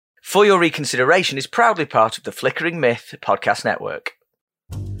For Your Reconsideration is proudly part of the Flickering Myth podcast network.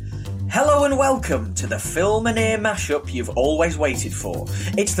 Hello and welcome to the film and ear mashup you've always waited for.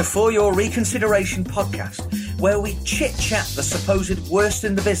 It's the For Your Reconsideration podcast, where we chit-chat the supposed worst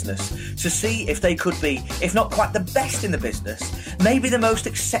in the business to see if they could be, if not quite the best in the business, maybe the most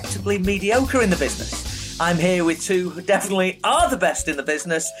acceptably mediocre in the business. I'm here with two who definitely are the best in the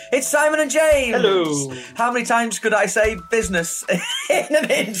business. It's Simon and James. Hello. How many times could I say business in an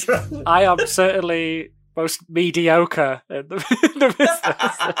intro? I am certainly most mediocre in the business.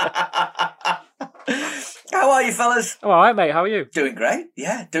 How are you, fellas? Oh, all right, mate. How are you? Doing great.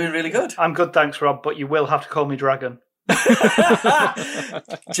 Yeah, doing really good. I'm good, thanks, Rob, but you will have to call me Dragon.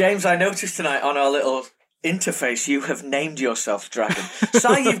 James, I noticed tonight on our little interface you have named yourself Dragon.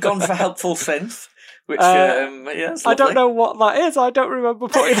 Si, you've gone for Helpful Synth. Which, yeah, I don't know what that is. I don't remember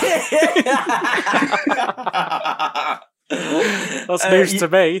putting it. That's news to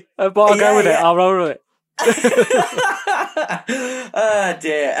me. But I'll go with it. I'll roll with it. Oh,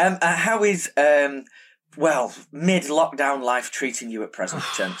 dear. How is, mid-lockdown life treating you at present,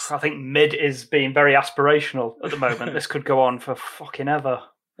 gents? I think mid is being very aspirational at the moment. This could go on for fucking ever.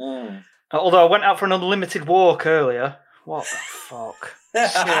 Although I went out for an unlimited walk earlier. What the fuck?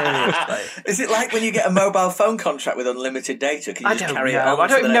 Seriously. Is it like when you get a mobile phone contract with unlimited data? Can you just carry it on? I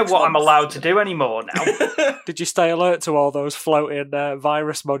don't even know what I'm allowed to do anymore now. Did you stay alert to all those floating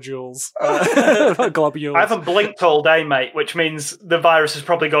virus modules? Globules. I haven't blinked all day, mate, which means the virus has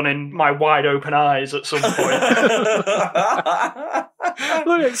probably gone in my wide open eyes at some point.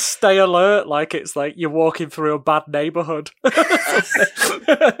 Look, it's stay alert like it's like you're walking through a bad neighbourhood. I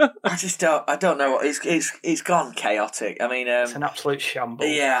don't know. It's gone chaotic. I mean, it's an absolute shambles.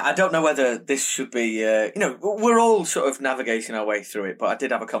 Yeah, I don't know whether this should be, we're all sort of navigating our way through it, but I did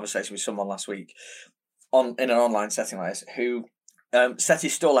have a conversation with someone last week in an online setting like this who set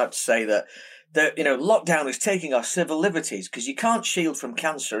his stall out to say that lockdown is taking our civil liberties because you can't shield from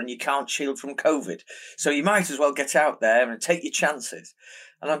cancer and you can't shield from COVID. So you might as well get out there and take your chances.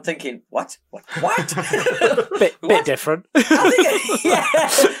 And I'm thinking, what? Bit different. It's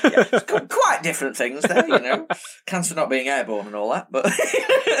quite different things there, Cancer not being airborne and all that. But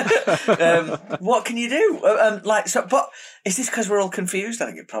what can you do? But is this because we're all confused? I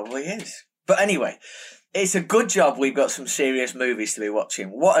think it probably is. But anyway, it's a good job we've got some serious movies to be watching.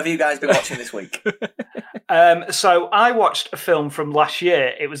 What have you guys been watching this week? So I watched a film from last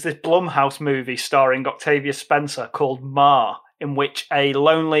year. It was this Blumhouse movie starring Octavia Spencer called Ma, in which a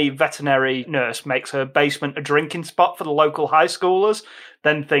lonely veterinary nurse makes her basement a drinking spot for the local high schoolers.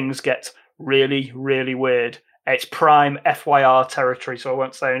 Then things get really, really weird. It's prime FYR territory, so I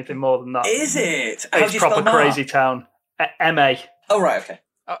won't say anything more than that. Is it? It's proper crazy town. M.A. Oh, right, okay.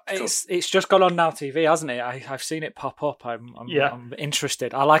 It's just gone on Now TV, hasn't it? I've seen it pop up. I'm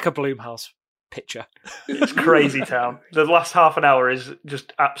interested. I like a Blumhouse picture. It's crazy town. The last half an hour is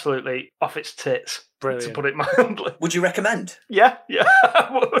just absolutely off its tits. Brilliant. To put it mildly. Would you recommend? Yeah, I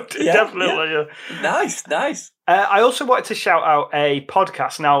would. Definitely. Yeah. Nice. I also wanted to shout out a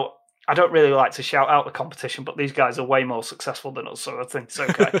podcast. Now, I don't really like to shout out the competition, but these guys are way more successful than us, so I think it's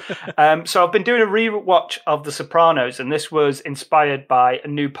okay. So I've been doing a rewatch of The Sopranos, and this was inspired by a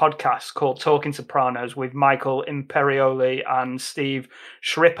new podcast called Talking Sopranos with Michael Imperioli and Steve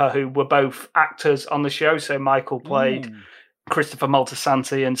Shripper, who were both actors on the show. So Michael played Christopher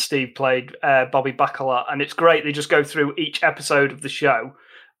Moltisanti and Steve played Bobby Bacala, and it's great. They just go through each episode of the show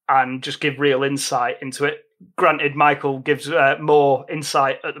and just give real insight into it. Granted, Michael gives more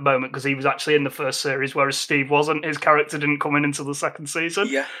insight at the moment because he was actually in the first series, whereas Steve wasn't. His character didn't come in until the second season.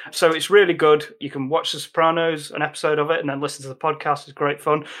 Yeah. So it's really good. You can watch The Sopranos, an episode of it, and then listen to the podcast. It's great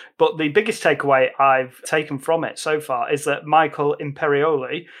fun. But the biggest takeaway I've taken from it so far is that Michael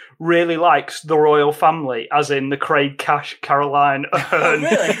Imperioli really likes the royal family, as in the Craig Cash, Caroline Aherne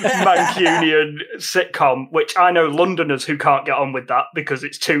Mancunian sitcom, which I know Londoners who can't get on with that because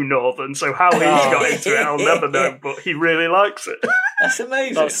it's too northern. So how he's got into it, I'll never know, but he really likes it. That's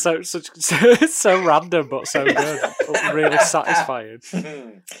amazing. That's so random, but so good. Really satisfying.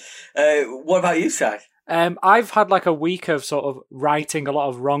 What about you, Si? I've had like a week of sort of righting a lot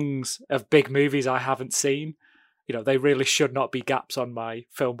of wrongs of big movies I haven't seen. They really should not be gaps on my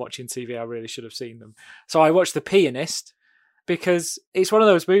film watching TV. I really should have seen them. So I watched The Pianist because it's one of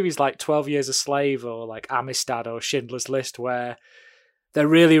those movies like 12 Years a Slave or like Amistad or Schindler's List where they're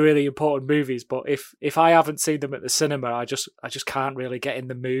really, really important movies. But if I haven't seen them at the cinema, I just can't really get in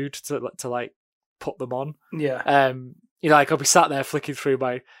the mood to like put them on. Yeah. Like I'll be sat there flicking through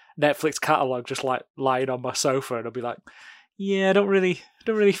my Netflix catalogue, just like lying on my sofa, and I'll be like, yeah, I don't really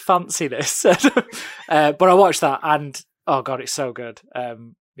fancy this. But I watched that, and oh god, it's so good.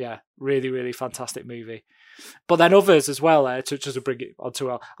 Yeah, really, really fantastic movie. But then others as well, to just bring it onto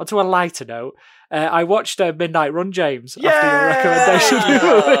a lighter note. I watched Midnight Run, James, after your recommendation.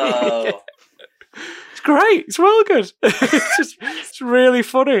 It's great. It's well good. It's really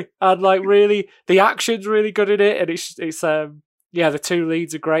funny, and like really, the action's really good in it, and it's the two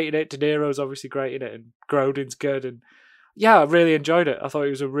leads are great in it. De Niro's obviously great in it, and Grodin's good, and yeah, I really enjoyed it. I thought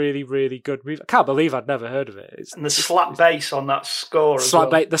it was a really, really good movie. I can't believe I'd never heard of it. And the slap bass on that score as well.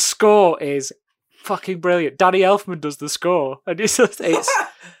 The score is fucking brilliant. Danny Elfman does the score, and it's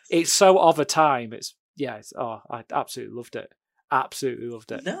so of a time. I absolutely loved it. Absolutely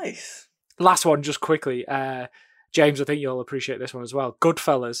loved it. Nice. Last one, just quickly. James, I think you'll appreciate this one as well.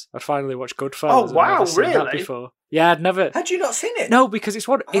 Goodfellas. I finally watched Goodfellas. Oh wow, really? Before. Yeah, I'd never. Had you not seen it? No, because it's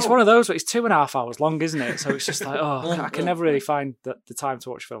one of those. It's 2.5 hours long, isn't it? So it's just like, I can never really find the time to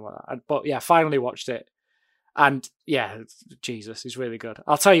watch a film like that. But yeah, finally watched it, and yeah, Jesus, he's really good.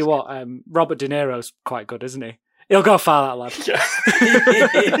 I'll tell you what, Robert De Niro's quite good, isn't he? He'll go far, that lad. Yeah.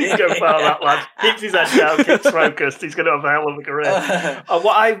 He'll go far, that lad. Keeps his head down, keeps focused. He's going to have a hell of a career.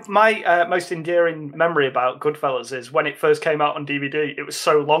 My most endearing memory about Goodfellas is when it first came out on DVD, it was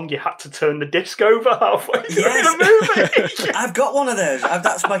so long you had to turn the disc over halfway through the movie. I've got one of those.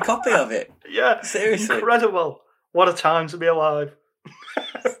 That's my copy of it. Yeah. Seriously. Incredible. What a time to be alive.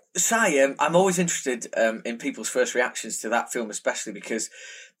 Si, I'm always interested in people's first reactions to that film, especially because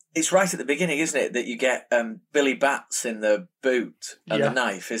it's right at the beginning, isn't it, that you get Billy Bats in the boot and the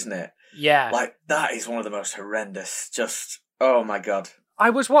knife, isn't it? Yeah. Like, that is one of the most horrendous, just, oh my God. I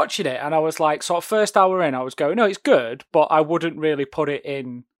was watching it and I was like, sort of first hour in, I was going, no, it's good, but I wouldn't really put it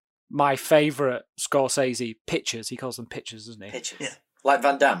in my favourite Scorsese pictures. He calls them pictures, doesn't he? Pictures. Yeah. Like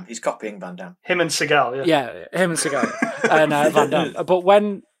Van Damme. He's copying Van Damme. Him and Seagal, yeah. Yeah, him and Seagal. And Van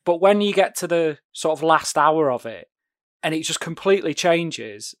Damme. But when you get to the sort of last hour of it, and it just completely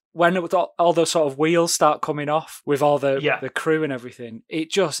changes, when all the sort of wheels start coming off with all the crew and everything,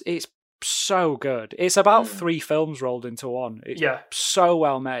 it's so good. It's about 3 films rolled into one. It's so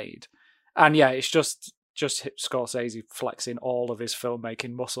well made. And yeah, it's just Scorsese flexing all of his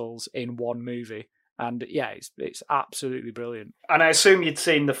filmmaking muscles in one movie. And yeah, it's absolutely brilliant. And I assume you'd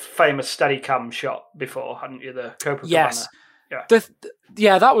seen the famous Steadicam shot before, hadn't you? The Copacabana. Yes.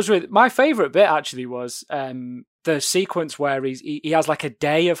 Yeah. That was really my favourite bit. Actually, was the sequence where he has like a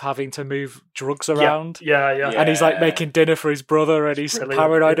day of having to move drugs around. Yeah. And he's like making dinner for his brother, and he's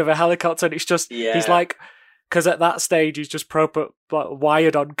paranoid of a helicopter. And it's just he's like, because at that stage he's just proper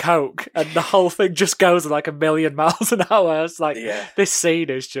wired on coke, and the whole thing just goes like 1,000,000 miles an hour. It's like this scene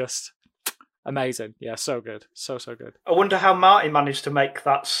is just amazing. Yeah, so good, so good. I wonder how Marty managed to make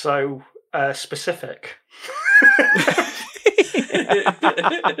that so specific.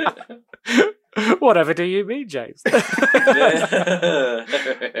 Whatever do you mean, James? What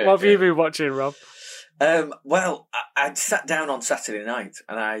have you been watching, Rob? Well, I sat down on Saturday night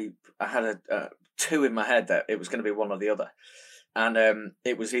and I had a 2 in my head that it was going to be one or the other. And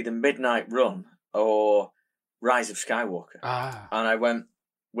it was either Midnight Run or Rise of Skywalker. And I went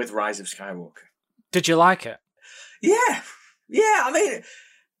with Rise of Skywalker. Did you like it? Yeah. I mean,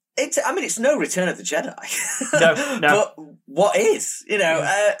 it's no Return of the Jedi. No. But what is?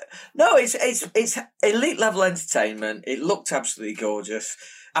 No, it's elite level entertainment. It looked absolutely gorgeous.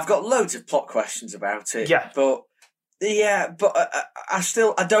 I've got loads of plot questions about it. But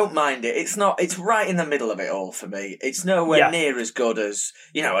I don't mind it. It's right in the middle of it all for me. It's nowhere near as good as,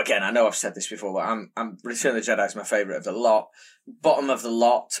 again, I know I've said this before, but I'm Return of the Jedi is my favourite of the lot. Bottom of the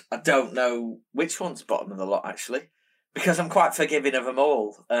lot. I don't know which one's bottom of the lot, actually, because I'm quite forgiving of them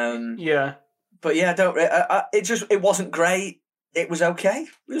all. But yeah, it wasn't great. It was okay.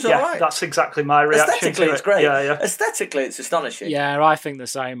 It was all right. That's exactly my reaction. Aesthetically, to it's great. Yeah. Aesthetically, it's astonishing. Yeah, I think the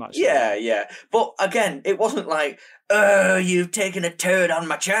same, actually. Yeah. But again, it wasn't like, you've taken a turd on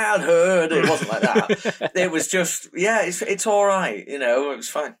my childhood. It wasn't like that. It was just, it's all right. It was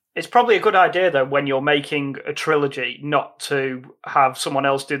fine. It's probably a good idea, though, when you're making a trilogy, not to have someone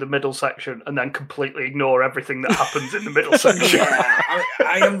else do the middle section and then completely ignore everything that happens in the middle section.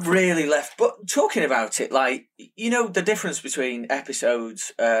 I am really left. But talking about it, like, the difference between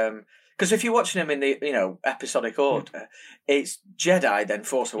episodes, because if you're watching them in the, episodic order, it's Jedi, then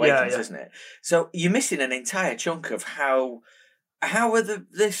Force Awakens, isn't it? So you're missing an entire chunk of how are the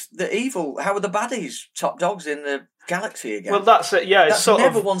baddies top dogs in the galaxy again? Well, that's it. Yeah, it's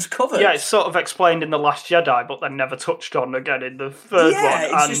once covered. Yeah, it's sort of explained in The Last Jedi, but then never touched on again in the third one.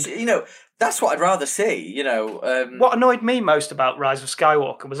 Yeah, it's just that's what I'd rather see. What annoyed me most about Rise of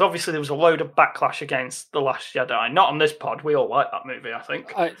Skywalker was obviously there was a load of backlash against The Last Jedi. Not on this pod. We all like that movie, I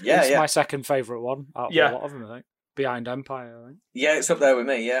think. It's my second favourite one out of a lot of them, I think. behind Empire, I think. Yeah, it's up there with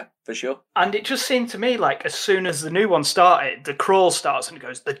me, yeah, for sure. And it just seemed to me like as soon as the new one started, the crawl starts and it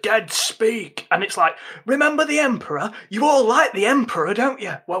goes, "The dead speak." And it's like, remember the Emperor? You all like the Emperor, don't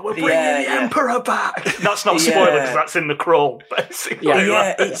you? Well, we're bringing the Emperor back. That's not a spoiler because that's in the crawl, basically.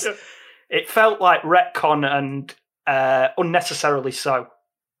 Yeah, it felt like retcon and unnecessarily so.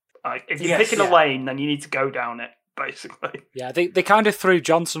 Like, if you're picking a lane, then you need to go down it, basically. Yeah, they kind of threw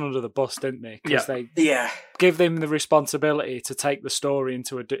Johnson under the bus, didn't they? Because they give them the responsibility to take the story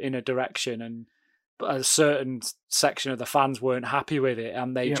in a direction, and a certain section of the fans weren't happy with it,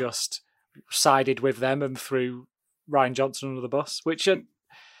 and they just sided with them and threw Rian Johnson under the bus, which, it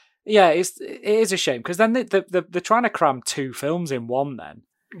is a shame, because then they're trying to cram 2 films in one then.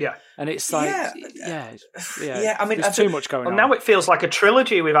 Yeah. And it's like, I mean, there's too much going on. Now it feels like a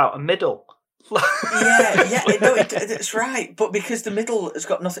trilogy without a middle. It's right. But because the middle has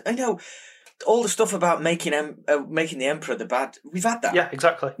got nothing, I know all the stuff about making the Emperor the bad. We've had that. Yeah,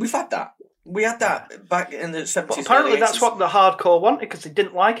 exactly. We've had that. We had that back in the 70s. But apparently, that's what the hardcore wanted because they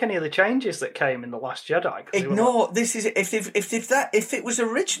didn't like any of the changes that came in The Last Jedi. Ignore this is if it was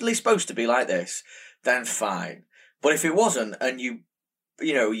originally supposed to be like this, then fine. But if it wasn't, and you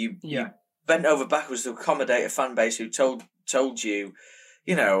bent over backwards to accommodate a fan base who told you,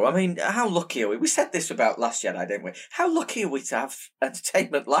 I mean, how lucky are we? We said this about Last Jedi, didn't we? How lucky are we to have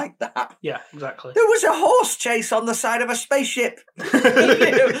entertainment like that? Yeah, exactly. There was a horse chase on the side of a spaceship.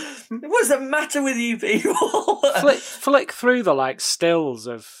 What's the matter with you people? Flick through the stills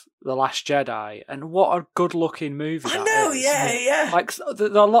of The Last Jedi, and what a good-looking movie that know, is. yeah. Like,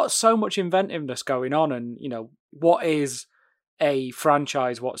 there's so much inventiveness going on, and, what is a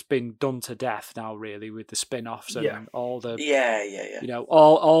franchise what's been done to death now, really, with the spin-offs and all the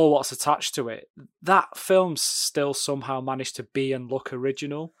all what's attached to it. That film still somehow managed to be and look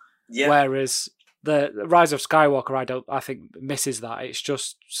original, whereas the Rise of Skywalker, I think misses that. It's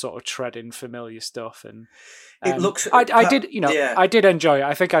just sort of treading familiar stuff, and it looks. I did enjoy it.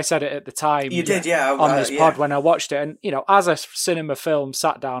 I think I said it at the time. You did, on this pod when I watched it, and as a cinema film,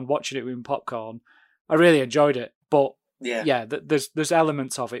 sat down watching it with popcorn, I really enjoyed it, but. There's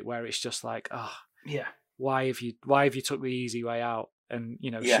elements of it where it's just like, why have you took the easy way out? And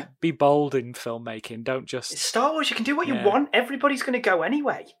be bold in filmmaking. Don't just. It's Star Wars. You can do what you want. Everybody's going to go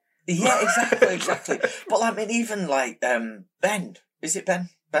anyway. Yeah, exactly. But I mean, even Ben. Is it Ben?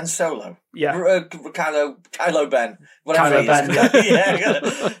 Ben Solo. Yeah. Kylo Ben. Whatever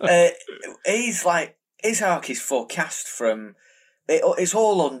Kylo Ben. He's like his arc is forecast from. It's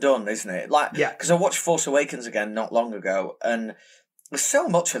all undone, isn't it? Because I watched Force Awakens again not long ago, and there's so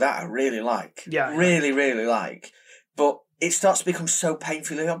much of that I really like. Yeah. Really, really like. But it starts to become so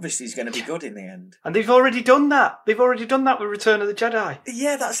painfully obvious he's going to be good in the end. And they've already done that. They've already done that with Return of the Jedi.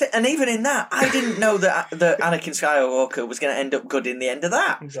 Yeah, that's it. And even in that, I didn't know that Anakin Skywalker was going to end up good in the end of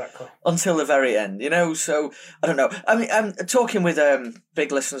that. Exactly. Until the very end, So, I don't know. I mean, I'm talking with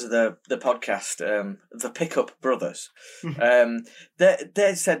big listeners of the podcast, the Pickup Brothers.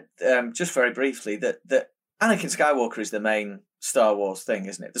 They said, just very briefly, that Anakin Skywalker is the main Star Wars thing,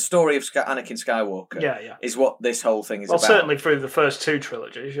 isn't it? The story of Anakin Skywalker is what this whole thing is about. Well, certainly through the first 2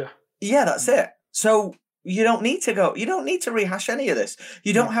 trilogies, yeah. Yeah, that's it. So you don't need to rehash any of this.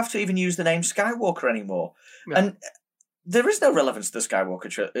 You don't have to even use the name Skywalker anymore. Yeah. And there is no relevance to the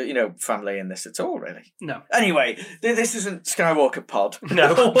Skywalker, family in this at all, really. No. Anyway, this isn't Skywalker Pod.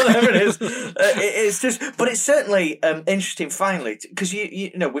 No. Whatever it is. It's just, but it's certainly interesting, finally, because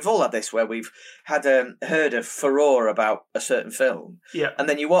we've all had this where we've had heard of furore about a certain film, and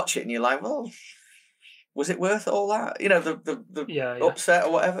then you watch it and you're like, well, was it worth all that? The upset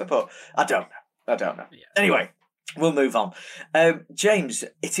or whatever. But I don't know. Yeah. Anyway, we'll move on. James,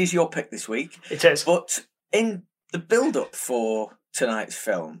 it is your pick this week. It is. But in the build-up for tonight's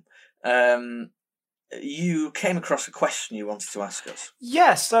film, you came across a question you wanted to ask us.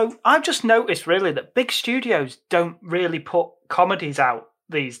 Yeah, so I've just noticed, really, that big studios don't really put comedies out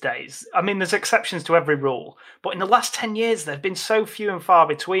these days. I mean, there's exceptions to every rule, but in the last 10 years, they've been so few and far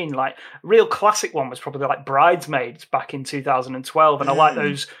between. Like, a real classic one was probably like Bridesmaids back in 2012, and I like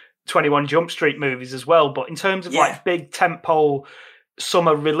those 21 Jump Street movies as well, but in terms of like big tentpole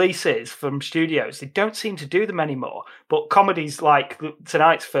summer releases from studios, they don't seem to do them anymore. But comedies like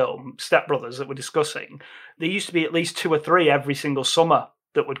tonight's film, Step Brothers, that we're discussing, there used to be at least 2 or 3 every single summer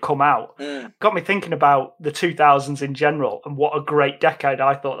that would come out. Got me thinking about the 2000s in general and what a great decade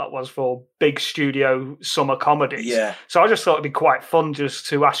I thought that was for big studio summer comedies. Yeah. So I just thought it'd be quite fun just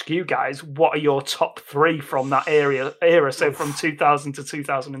to ask you guys, what are your top 3 from that era, so from 2000 to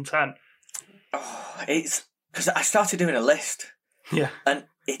 2010? It's because I started doing a list. Yeah. And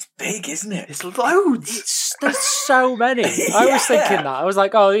It's big, isn't it? It's loads. There's so many. I was thinking that. I was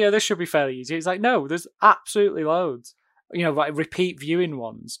like, oh yeah, this should be fairly easy. It's like, no, there's absolutely loads. You know, like repeat viewing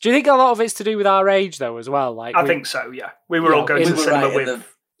ones. Do you think a lot of it's to do with our age though, as well? Like, I think so. Yeah, we were all going to the cinema with.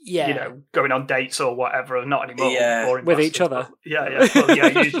 Yeah, you know, going on dates or whatever. Not anymore. Yeah, with each other. Yeah. Well, yeah,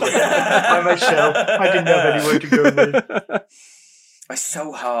 usually. By myself. I didn't have anywhere to go with. It's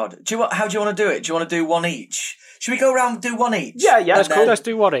so hard. How do you want to do it? Do you want to do one each? Should we go around and do one each? Yeah, that's cool. Let's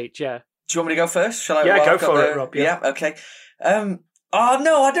do one each. Yeah. Do you want me to go first? Shall I? Yeah, go for it, Rob. Yeah. Okay. Oh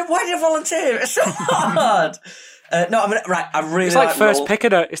no, I don't. Why did I volunteer? It's so hard. No, right. I really. It's like first pick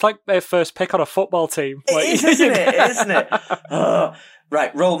It's like their first pick on a football team. It is, isn't it? Isn't it?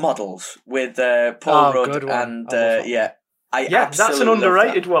 Right, role models with Paul Rudd and yeah. That's an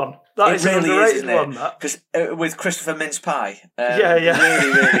underrated one. That is an underrated one. Because with Christopher Mince Pie.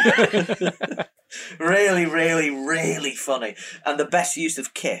 Really good. Really, really, really funny. And the best use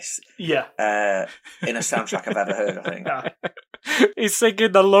of Kiss. Yeah. In a soundtrack I've ever heard, I think. Yeah. He's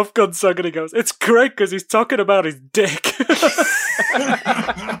singing the Love Gun song and he goes, it's great because he's talking about his dick.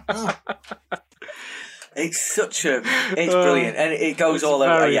 It's brilliant. And it goes all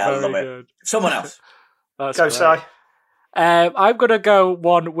over. Yeah, I love it. Someone else. Go, Si. I'm going to go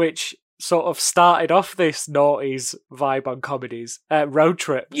one which sort of started off this noughties vibe on comedies. Road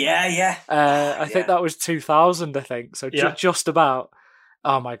Trip. Yeah. I think that was 2000, I think. So just about.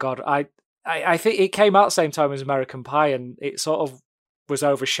 Oh my God. I think it came out the same time as American Pie and it sort of was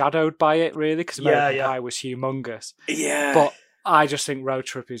overshadowed by it, really, because American Pie was humongous. Yeah. But I just think Road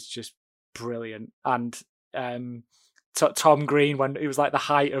Trip is just brilliant. And Tom Green, when it was like the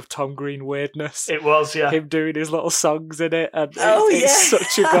height of Tom Green weirdness. It was, yeah. Him doing his little songs in it. And it's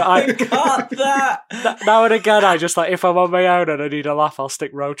such a good... I got that! Now and again, I just like, if I'm on my own and I need a laugh, I'll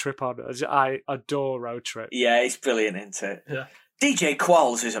stick Road Trip on. I adore Road Trip. Yeah, it's brilliant, isn't it? Yeah. DJ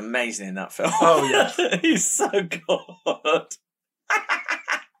Qualls is amazing in that film. Oh, yeah. He's so good.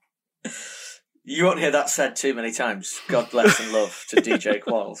 You won't hear that said too many times. God bless and love to DJ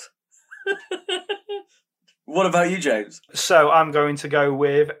Qualls. What about you, James? So I'm going to go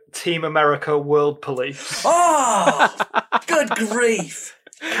with Team America World Police. Oh, good grief.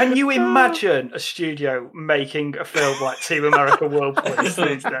 Can you imagine a studio making a film like Team America World Police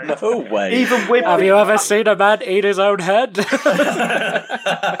these days? No way. Even with Have you ever seen a man eat his own head?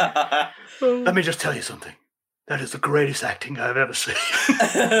 Let me just tell you something. That is the greatest acting I've ever seen.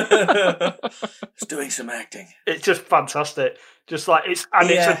 It's doing some acting. It's just fantastic. Just like it's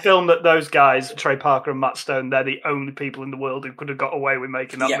a film that those guys, Trey Parker and Matt Stone, they're the only people in the world who could have got away with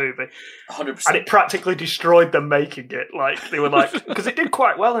making that movie. 100%. And it practically destroyed them making it. Like they were like, because it did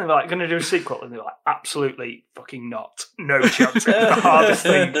quite well, and they were like, going to do a sequel, and they were like, absolutely fucking not, no chance. It's the hardest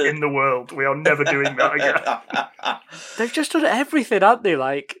thing in the world. We are never doing that again. They've just done everything, haven't they?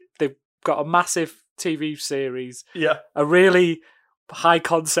 Like they've got a massive TV series, a really high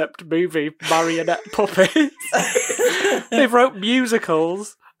concept movie, marionette puppets. They wrote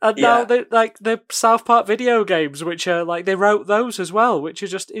musicals, and now they like the South Park video games, which are like they wrote those as well, which are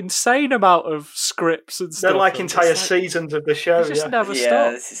just insane amount of scripts and stuff. They're like entire seasons of the show. Just never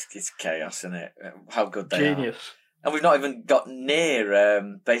stop. It's chaos, isn't it? How good they Genius. are. And we've not even got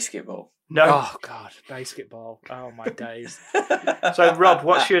near basketball. No. Oh God, basketball! Oh my days. So, Rob,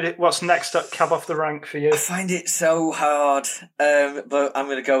 what's next up? Cab off the rank for you? I find it so hard, but I'm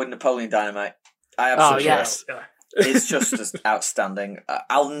going to go with Napoleon Dynamite. I absolutely yes. It's just as outstanding.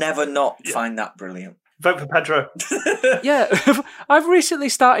 I'll never not find that brilliant. Vote for Pedro. Yeah, I've recently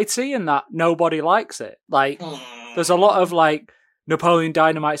started seeing that nobody likes it. Like, there's a lot of like Napoleon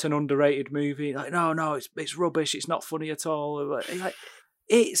Dynamite's an underrated movie. Like, no, it's rubbish. It's not funny at all. Like,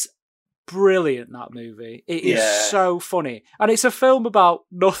 it's brilliant, that movie. It is so funny, and it's a film about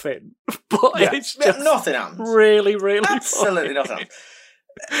nothing, but it's just nothing happens. Really, really absolutely funny. Nothing happens.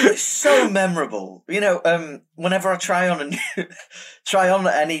 It's so memorable. You know, whenever I try on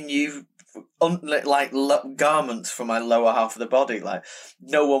any new garments for my lower half of the body, like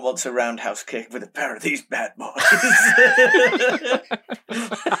no one wants a roundhouse kick with a pair of these bad boys.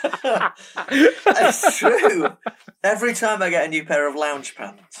 It's true. Every time I get a new pair of lounge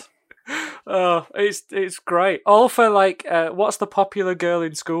pants. Oh, it's great. All for like, what's the popular girl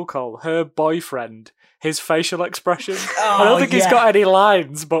in school called? Her boyfriend. His facial expression. I don't think he's got any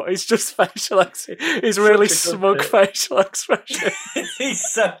lines, but it's just facial expression. He's really smug facial expression. He's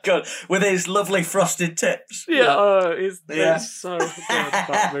so good with his lovely frosted tips. It's so good,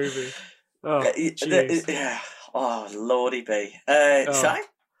 that movie. Oh, jeez. Oh, Lordy B. Si?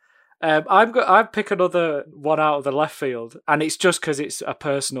 I'd pick another one out of the left field, and it's just because it's a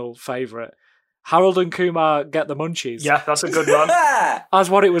personal favourite. Harold and Kumar Get the Munchies. Yeah, that's a good one. As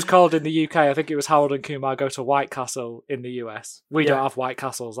what it was called in the UK, I think it was Harold and Kumar Go to White Castle in the US. We don't have White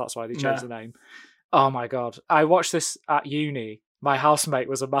Castles, that's why they changed the name. Oh my God. I watched this at uni. My housemate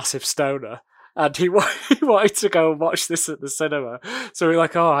was a massive stoner, and he wanted to go and watch this at the cinema. So we were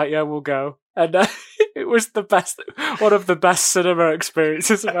like, all right, yeah, we'll go. And it was one of the best cinema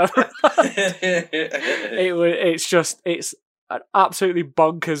experiences I've ever had. It's an absolutely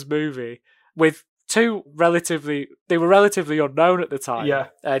bonkers movie with two relatively unknown at the time.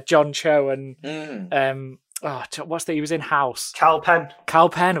 Yeah. John Cho and he was in House. Cal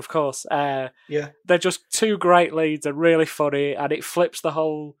Penn, of course. Yeah. They're just two great leads and really funny, and it flips the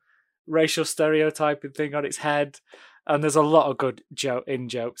whole racial stereotyping thing on its head. And there's a lot of good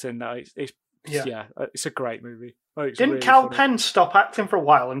jokes in there. It's a great movie. Didn't really Cal Penn stop acting for a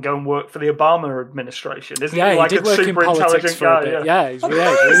while and go and work for the Obama administration? Isn't he he like did a work in super politics intelligent for guy? a bit. Yeah, He's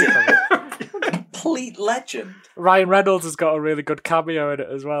really funny. Complete legend. Ryan Reynolds has got a really good cameo in it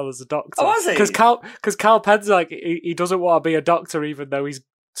as well as a doctor. Oh, has he? Because Cal Penn's like, he doesn't want to be a doctor even though he's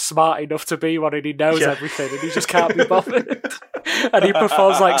smart enough to be one and he knows everything and he just can't be bothered. And he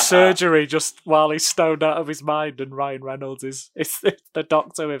performs like surgery just while he's stoned out of his mind, and Ryan Reynolds is the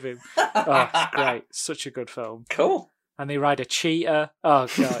doctor with him. Oh, it's great. Such a good film. Cool. And they ride a cheetah. Oh,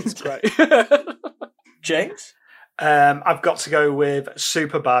 God, it's great. James? I've got to go with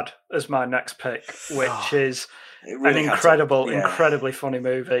Superbad as my next pick, which is really incredibly funny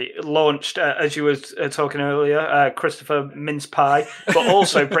movie. It launched, as you were talking earlier, Christopher Mince-Pie, but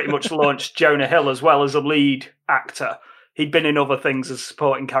also pretty much launched Jonah Hill as well as a lead actor. He'd been in other things as a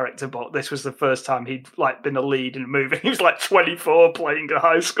supporting character, but this was the first time he'd been a lead in a movie. He was 24 playing a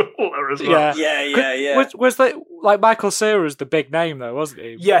high schooler as well. Yeah. Was that Michael Cera was the big name though, wasn't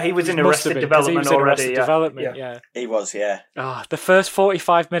he? Yeah, he was in Arrested Development already. Development, yeah. He was, yeah. Oh, the first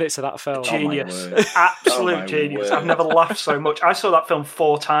 45 minutes of that film. Genius. Absolute genius. I've never laughed so much. I saw that film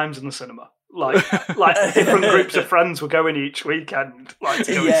 4 times in the cinema. Different groups of friends were going each weekend. To go and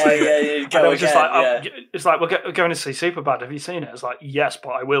see it. And I was just it's like, we're going to see Superbad. Have you seen it? It's like, yes, but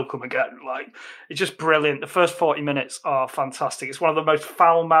I will come again. It's just brilliant. The first 40 minutes are fantastic. It's one of the most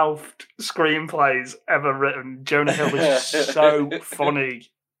foul-mouthed screenplays ever written. Jonah Hill is just so funny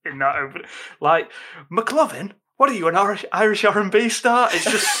in that opening. McLovin, what are you, an Irish R&B star? It's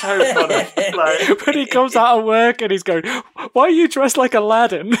just so funny. When he comes out of work and he's going, why are you dressed like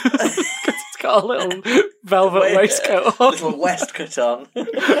Aladdin? Because he's got a little velvet waistcoat on. Little waistcoat on.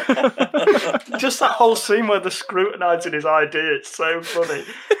 Just that whole scene where they're scrutinising his ID, it's so funny.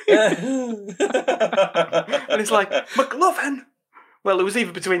 And he's like, McLovin? Well, it was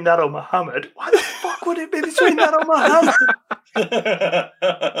either between that or Muhammad. Why the fuck would it be between that or Muhammad?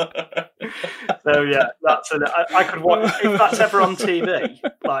 So yeah, I could watch if that's ever on TV.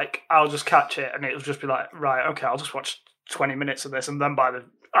 I'll just catch it and it'll just be right, okay, I'll just watch 20 minutes of this, and then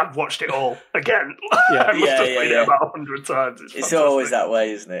I've watched it all again. I must have seen it about 100 times. It's always that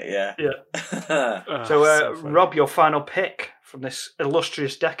way, isn't it? Yeah. So Rob, your final pick from this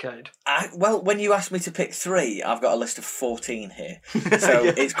illustrious decade. Well, when you asked me to pick 3, I've got a list of 14 here. So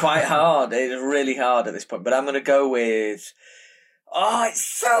it's quite hard. It's really hard at this point. But I'm going to go with... Oh, it's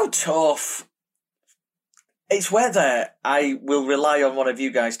so tough. It's whether I will rely on one of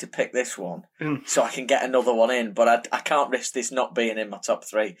you guys to pick this one so I can get another one in. But I can't risk this not being in my top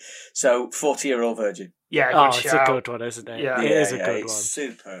 3. So 40-Year-Old Virgin. Yeah, it's a good one, isn't it? Yeah, it is a good one. It's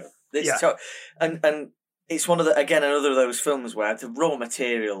superb. And it's one of another of those films where the raw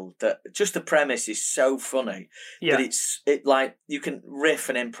material, just the premise is so funny that you can riff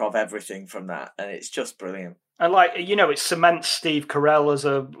and improv everything from that, and it's just brilliant. And it cements Steve Carell as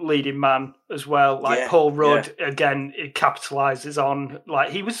a leading man as well. Paul Rudd again, it capitalizes on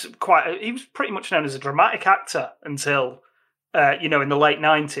he was pretty much known as a dramatic actor until in the late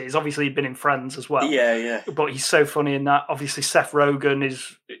 90s. Obviously, he'd been in Friends as well. Yeah. But he's so funny in that. Obviously, Seth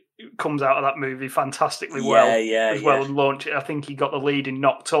Rogen comes out of that movie fantastically well as well and launched it. I think he got the lead in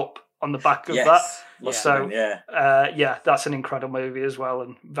Knocked Up on the back of that. That's an incredible movie as well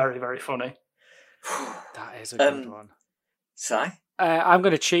and very, very funny. That is a good one. Si? I'm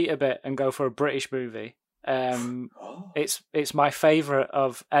going to cheat a bit and go for a British movie. It's my favourite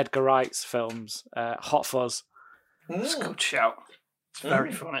of Edgar Wright's films, Hot Fuzz. It's a good shout. It's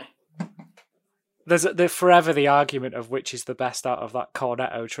very funny. There's forever the argument of which is the best out of that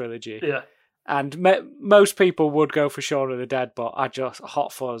Cornetto trilogy. Yeah. And most people would go for Shaun of the Dead, but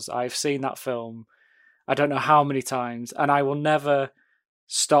Hot Fuzz, I've seen that film I don't know how many times, and I will never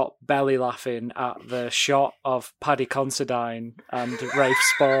stop belly laughing at the shot of Paddy Considine and Rafe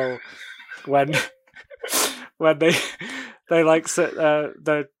Spall when they sit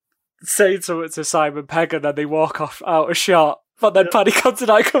saying something to Simon Pegg, and then they walk off out of shot. But then Paddy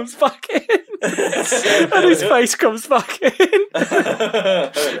Considine comes back in, and his face comes back in,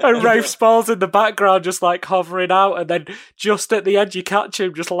 and Rafe Spall's in the background just like hovering out, and then just at the end you catch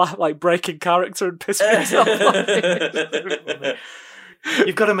him just like breaking character and pissing himself off.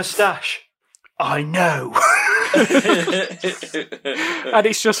 You've got a moustache. I know. And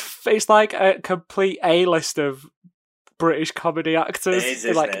it's like a complete A-list of British comedy actors. It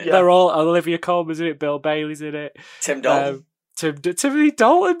is, like isn't it? they're all Olivia Colman's in it, Bill Bailey's in it, Tim Dalton. Timothy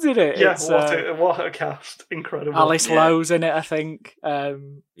Dalton's in it. Yeah, It's, what a cast! Incredible. Alice Lowe's in it, I think.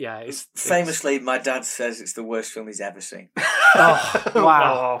 It's Famously, my dad says it's the worst film he's ever seen. Oh,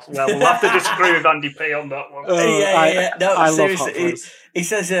 wow. Oh, well, we'll have to disagree with Andy P on that one. Yeah. No, I love seriously. Hot Fuzz. He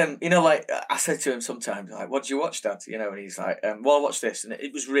says, like, I said to him sometimes, like, what did you watch, Dad? And he's like, well, I watched this, and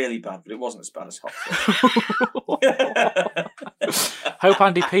it was really bad, but it wasn't as bad as Hot Fuzz. Hope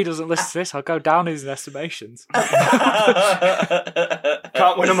Andy P doesn't listen to this. I'll go down in his estimations. Can't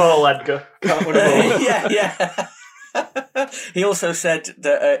win them all, Edgar. Can't win them all. Yeah. He also said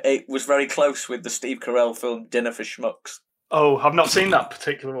that it was very close with the Steve Carell film Dinner for Schmucks. Oh, I've not seen that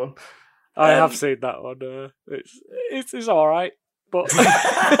particular one. I have seen that one. It's all right, but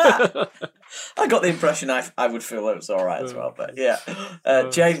I got the impression I would feel it was all right as well. But yeah,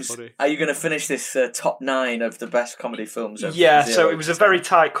 James, are you going to finish this top 9 of the best comedy films? Yeah, so it was a very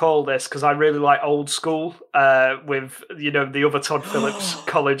tight call, this, because I really like Old School with the other Todd Phillips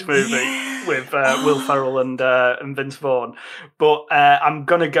college movie with Will Ferrell and Vince Vaughn. But I'm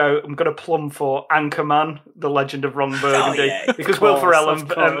gonna plumb for Anchorman: The Legend of Ron Burgundy, because Will Ferrell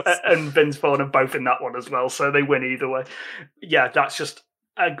and Vince Vaughn are both in that one as well, so they win either way. Yeah, that's just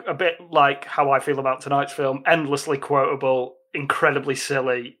a bit like how I feel about tonight's film. Endlessly quotable, incredibly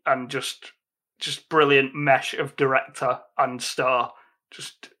silly, and just brilliant mesh of director and star,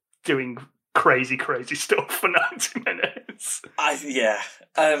 just doing crazy stuff for 90 minutes. I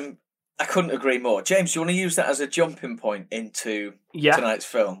couldn't agree more. James, do you want to use that as a jumping point into tonight's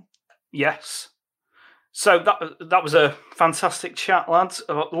film? Yes. So that was a fantastic chat, lads.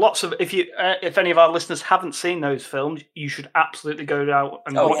 Lots of if any of our listeners haven't seen those films, you should absolutely go out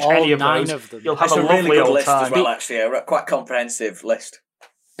and watch any of those. Of them. You'll have It's a really lovely good old list time. as well. Actually, a quite comprehensive list.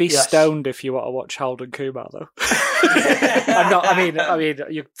 Be stoned if you want to watch Harold and Kumar, though. I'm not. I mean,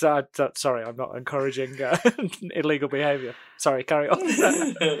 you. Sorry, I'm not encouraging illegal behaviour. Sorry, carry on.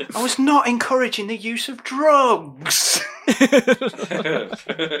 I was not encouraging the use of drugs.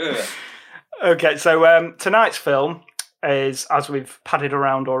 Okay, so tonight's film is, as we've padded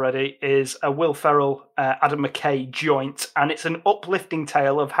around already, is a Will Ferrell, Adam McKay joint, and it's an uplifting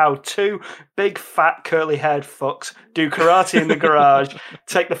tale of how two big, fat, curly-haired fucks do karate in the garage,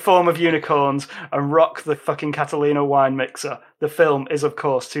 take the form of unicorns, and rock the fucking Catalina wine mixer. The film is, of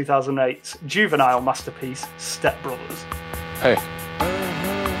course, 2008's juvenile masterpiece, Step Brothers. Hey.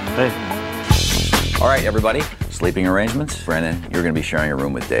 All right, everybody. Sleeping arrangements? Brennan, you're going to be sharing a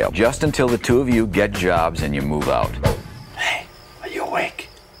room with Dale. Just until the two of you get jobs and you move out. Hey, are you awake?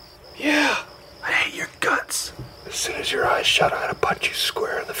 Yeah. I hate your guts. As soon as your eyes shut, I'm going to punch you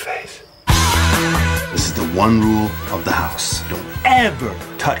square in the face. This is the one rule of the house. Don't ever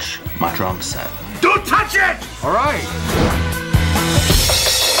touch my drum set. Don't touch it! All right.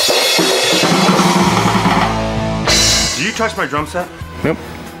 Did you touch my drum set? Nope.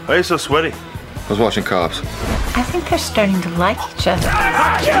 Why are you so sweaty? I was watching Cops. I think they're starting to like each other.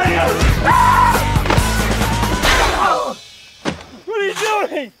 What are you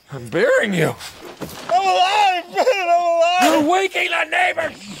doing? I'm burying you. I'm alive, man! I'm alive! You're waking the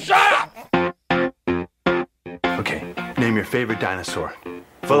neighbors. Shut up! Okay, name your favorite dinosaur.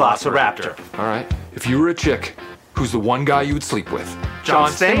 Velociraptor. All right. If you were a chick, who's the one guy you would sleep with? John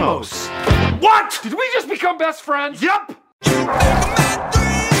Stamos. What? Did we just become best friends? Yup!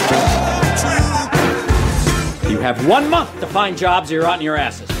 You have 1 month to find jobs or you're out in your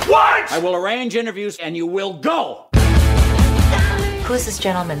asses. What? I will arrange interviews and you will go. Who's this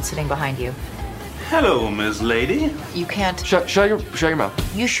gentleman sitting behind you? Hello, Miss Lady. You can't. Shut your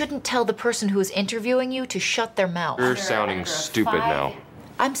mouth. You shouldn't tell the person who is interviewing you to shut their mouth. You're sounding stupid now.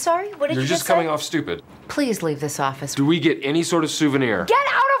 I'm sorry? What did You're you just say? coming off stupid. Please leave this office. Do we get any sort of souvenir? Get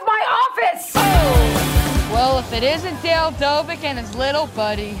out of my office! Well, if it isn't Dale Dovick and his little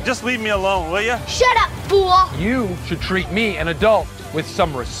buddy. Just leave me alone, will ya? Shut up, fool! You should treat me, an adult, with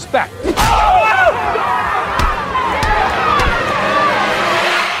some respect.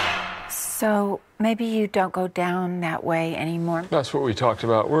 So maybe you don't go down that way anymore. That's what we talked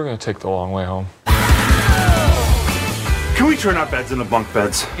about. We're going to take the long way home. Can we turn our beds into bunk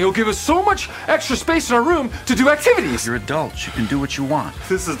beds? It'll give us so much extra space in our room to do activities. You're adults. You can do what you want.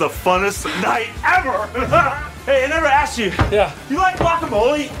 This is the funnest night ever. Hey, I never asked you. Yeah. You like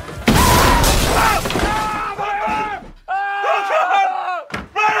guacamole?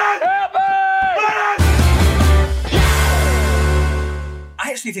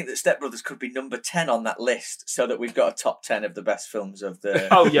 I actually think that Step Brothers could be number 10 on that list, so that we've got a top 10 of the best films of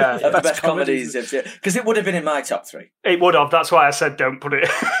the of the best comedies. Because it would have been in my top 3. It would have. That's why I said don't put it.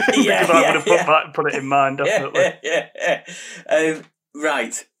 Because I would have put it in mine, definitely.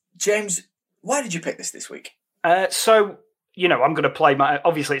 Right. James, why did you pick this week? So, I'm going to play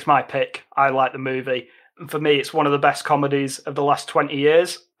obviously it's my pick. I like the movie. And for me, it's one of the best comedies of the last 20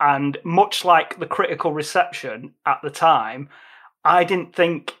 years. And much like the critical reception at the time, I didn't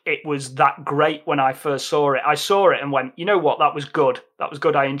think it was that great when I first saw it. I saw it and went, you know what, that was good. That was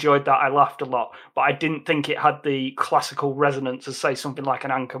good. I enjoyed that. I laughed a lot. But I didn't think it had the classical resonance as, say, something like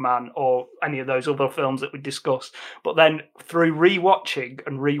an Anchorman or any of those other films that we discussed. But then through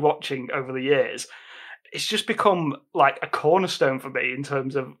rewatching over the years, it's just become like a cornerstone for me in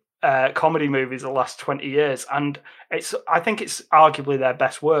terms of comedy movies the last 20 years. And I think it's arguably their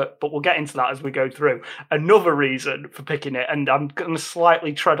best work, but we'll get into that as we go through. Another reason for picking it, and I'm going to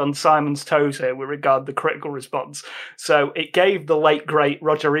slightly tread on Simon's toes here with regard to the critical response. So it gave the late, great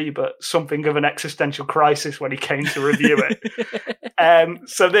Roger Ebert something of an existential crisis when he came to review it.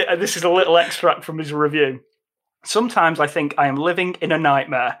 So this is a little extract from his review. Sometimes I think I am living in a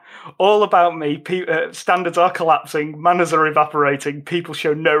nightmare. All about me, standards are collapsing, manners are evaporating, people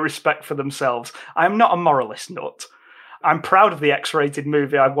show no respect for themselves. I am not a moralist nut. I'm proud of the X-rated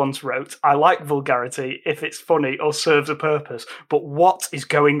movie I once wrote. I like vulgarity if it's funny or serves a purpose. But what is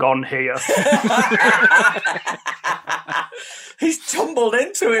going on here? He's tumbled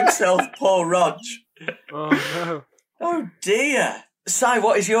into himself, poor Rog. Oh, no. Oh, dear. Si,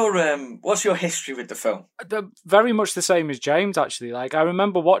 what's your history with the film? Very much the same as James, actually. Like, I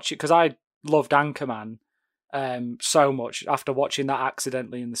remember watching, because I loved Anchorman so much. After watching that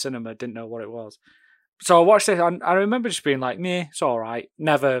accidentally in the cinema, didn't know what it was. So I watched it, and I remember just being like, meh, it's all right.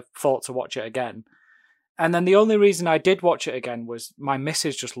 Never thought to watch it again. And then the only reason I did watch it again was my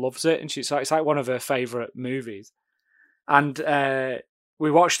missus just loves it, and it's like one of her favourite movies. And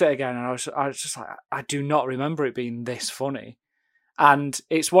we watched it again, and I was just like, I do not remember it being this funny. And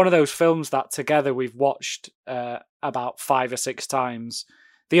it's one of those films that together we've watched about 5 or 6 times.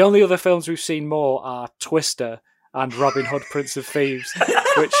 The only other films we've seen more are Twister and Robin Hood, Prince of Thieves,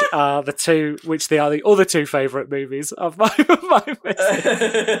 which are the other 2 favourite movies of my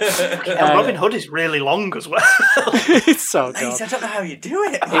missus. Robin Hood is really long as well. It's so good. I don't know how you do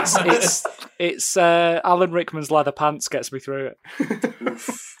it. It's Alan Rickman's leather pants gets me through it.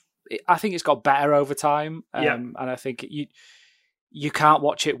 I think it's got better over time, and I think you can't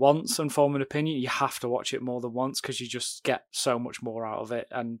watch it once and form an opinion. You have to watch it more than once because you just get so much more out of it.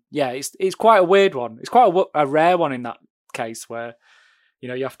 And yeah, it's quite a weird one. It's quite a rare one in that case where,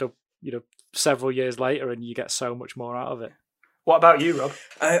 you have to, several years later and you get so much more out of it. What about you, Rob?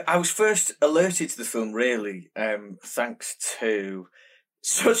 I was first alerted to the film, really, thanks to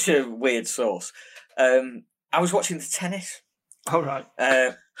such a weird source. I was watching the tennis. All right.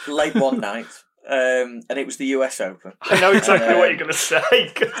 Late one night. And it was the US Open. I know exactly what you're going to say.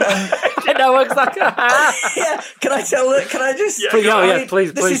 I know exactly. Yeah, can I tell it? Can I just? Yeah,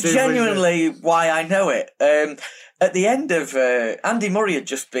 please. This is genuinely why I know it. At the end of Andy Murray had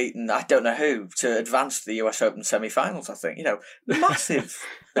just beaten I don't know who to advance to the US Open semi-finals. I think massive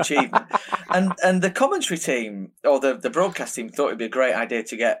achievement. And the commentary team or the broadcast team thought it'd be a great idea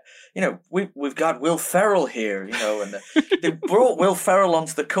to get we've got Will Ferrell here, and they brought Will Ferrell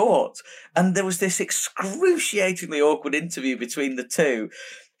onto the court, and there was this excruciatingly awkward interview between the two,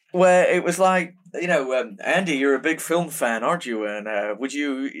 where it was like, Andy, you're a big film fan, aren't you? And would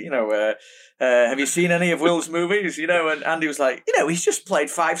you, have you seen any of Will's movies? And Andy was like, he's just played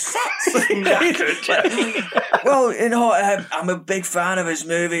 5 sets. Well, I'm a big fan of his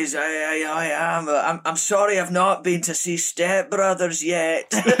movies. I am. I'm sorry I've not been to see Step Brothers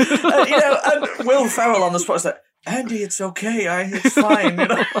yet. And Will Ferrell on the spot was like, Andy, it's okay. It's fine.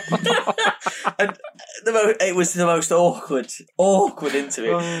 And it was the most awkward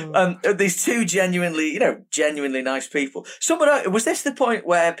interview. These two genuinely nice people. Was this the point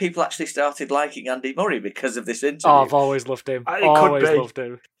where people actually started liking Andy Murray because of this interview? Oh, I've always loved him. Loved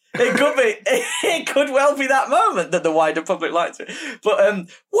him. It could be. It could well be that moment that the wider public liked it. But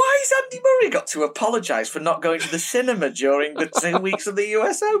why has Andy Murray got to apologise for not going to the cinema during the 2 weeks of the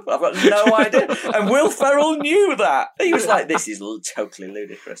US Open? I've got no idea. And Will Ferrell knew that. He was like, this is totally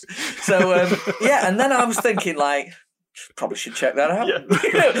ludicrous. So, and then I was thinking, like, probably should check that out.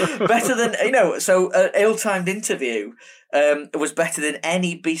 Better than, so an ill-timed interview was better than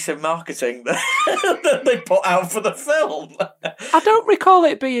any piece of marketing that they put out for the film. I don't recall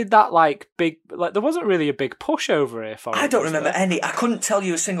it being that big. There wasn't really a big push over here for it. I don't remember any. I couldn't tell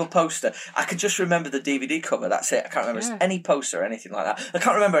you a single poster. I could just remember the DVD cover. That's it. I can't remember any poster or anything like that. I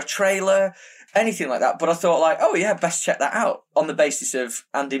can't remember a trailer, anything like that. But I thought oh yeah, best check that out on the basis of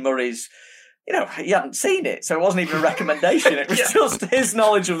Andy Murray's. He hadn't seen it, so it wasn't even a recommendation. It was just his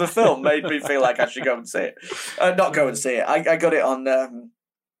knowledge of the film made me feel like I should go and see it. Not go and see it. I got it on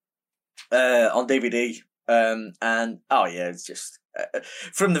DVD, and it's just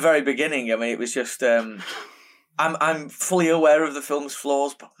from the very beginning. I mean, it was just. I'm fully aware of the film's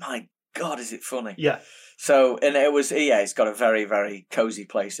flaws, but my God, is it funny? Yeah. So, and it was it's got a very, very cozy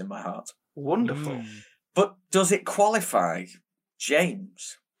place in my heart. Wonderful. But does it qualify,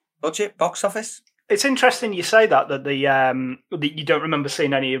 James? Budget, box office? It's interesting you say that you don't remember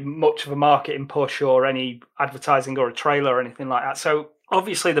seeing much of a marketing push or any advertising or a trailer or anything like that. So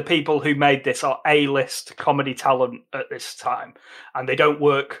obviously the people who made this are A-list comedy talent at this time, and they don't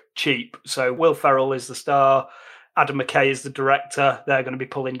work cheap. So Will Ferrell is the star. Adam McKay is the director. They're going to be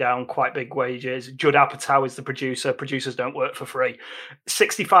pulling down quite big wages. Judd Apatow is the producer. Producers don't work for free.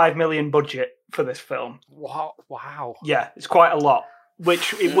 65 million budget for this film. Wow. Yeah, it's quite a lot.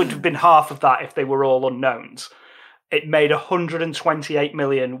 Which it would have been half of that if they were all unknowns. It made 128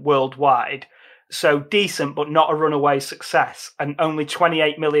 million worldwide. So decent, but not a runaway success. And only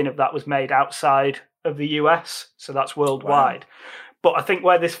 28 million of that was made outside of the US. So that's worldwide. Wow. But I think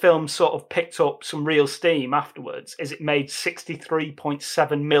where this film sort of picked up some real steam afterwards is it made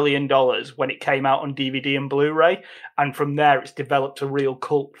 $63.7 million when it came out on DVD and Blu-ray. And from there, it's developed a real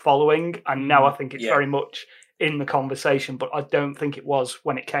cult following. And now I think it's very much in the conversation, but I don't think it was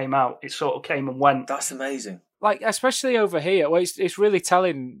when it came out. It sort of came and went. That's amazing. Especially over here, well, it's really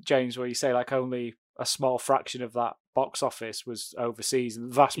telling, James, where you say only a small fraction of that box office was overseas,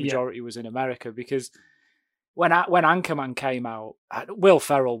 and the vast majority was in America. Because when Anchorman came out, Will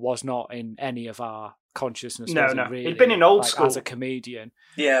Ferrell was not in any of our consciousness. No, really, he'd been in Old School as a comedian.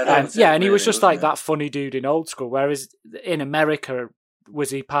 Yeah, and he was just that funny dude in Old School. Whereas in America, was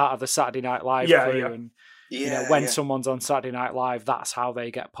he part of the Saturday Night Live crew? And when someone's on Saturday Night Live, that's how they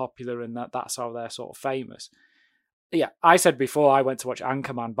get popular, and that's how they're sort of famous. Yeah, I said before I went to watch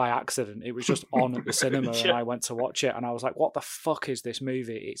Anchorman by accident. It was just on at the cinema, and I went to watch it, and I was like, "What the fuck is this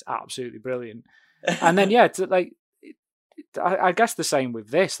movie? It's absolutely brilliant." And then I guess the same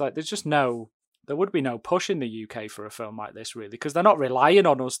with this. There's just there would be no push in the UK for a film like this, really, because they're not relying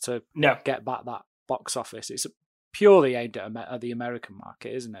on us to get back that box office. It's purely aimed at the American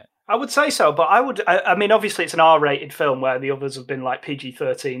market, isn't it? I would say so, but I mean, obviously it's an R-rated film where the others have been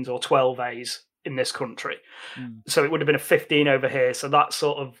PG-13s or 12As in this country. So it would have been a 15 over here. So that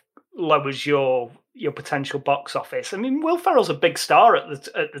sort of lowers your potential box office. I mean, Will Ferrell's a big star at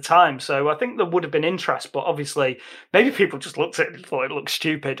the time, so I think there would have been interest, but obviously maybe people just looked at it and thought it looked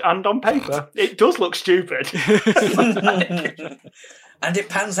stupid. And on paper, it does look stupid. And it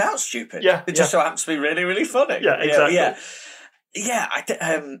pans out stupid. Yeah, it just so happens to be really, really funny. Yeah, exactly. Yeah. I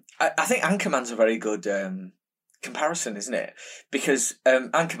think Anchorman's a very good comparison, isn't it? Because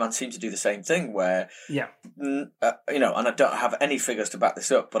Anchorman seemed to do the same thing where, and I don't have any figures to back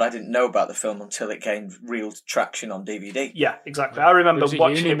this up, but I didn't know about the film until it gained real traction on DVD. Yeah, exactly. I remember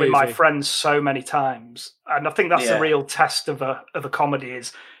watching it with my friends so many times, and I think that's the real test of a comedy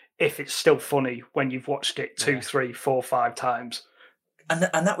is if it's still funny when you've watched it 2, 3, 4, 5 times. And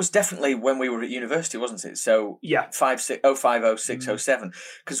that was definitely when we were at university, wasn't it? So 05, 06, 07.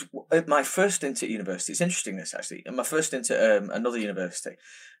 Because my first stint at university, it's interesting this actually, and my first stint at another university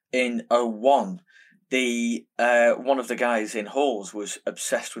in 01, one of the guys in halls was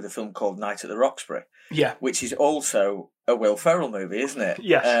obsessed with a film called Night at the Roxbury. Yeah. Which is also a Will Ferrell movie, isn't it?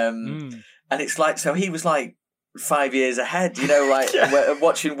 Yes. And it's so he was 5 years ahead,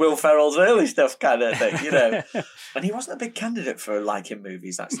 watching Will Ferrell's early stuff kind of thing, And he wasn't a big candidate for liking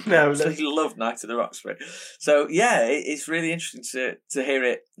movies, actually. No. So he loved Night at the Roxbury. So, it's really interesting to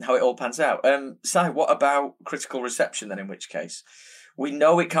hear how it all pans out. Si, what about critical reception then, in which case? We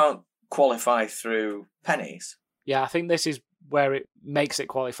know it can't qualify through pennies. Yeah, I think this is where it makes it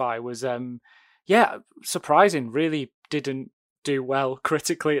qualify was, surprising, really didn't do well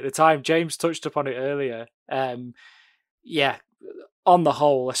critically at the time. James touched upon it earlier. On the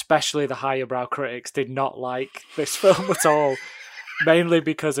whole, especially the higher brow critics did not like this film at all, mainly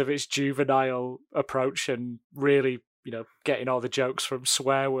because of its juvenile approach and really, getting all the jokes from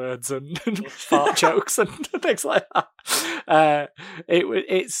swear words and fart jokes and things like that.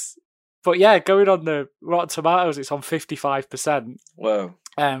 It's But yeah, going on the Rotten Tomatoes, it's on 55%. Whoa.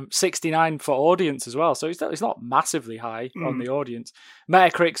 69 for audience as well, so it's not massively high on the audience.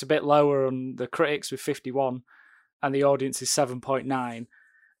 Metacritic's a bit lower on the critics with 51, and the audience is 7.9.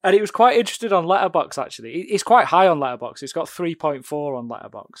 And it was quite interesting on Letterboxd, actually. It's quite high on Letterboxd. It's got 3.4 on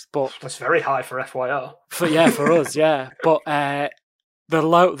Letterboxd. But that's very high for FYR. For us, yeah. But the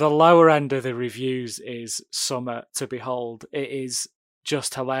lower end of the reviews is summer to behold. It is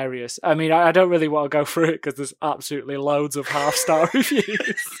just hilarious. I mean, I don't really want to go through it because there's absolutely loads of half-star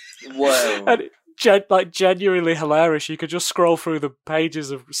reviews. Whoa. And genuinely hilarious. You could just scroll through the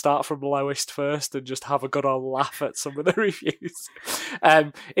pages and start from lowest first and just have a good old laugh at some of the reviews.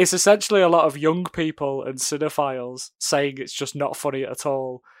 It's essentially a lot of young people and cinephiles saying it's just not funny at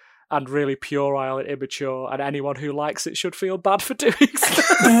all and really puerile and immature, and anyone who likes it should feel bad for doing so.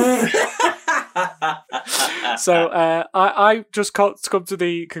 So I just come to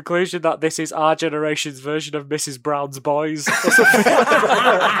the conclusion that this is our generation's version of Mrs. Brown's Boys or something like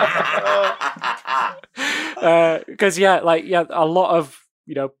that. Because a lot of,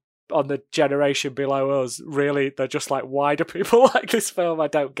 on the generation below us, really, they're just like, why do people like this film? I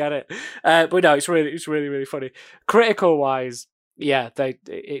don't get it. But no, it's really, really funny. Critical wise, yeah,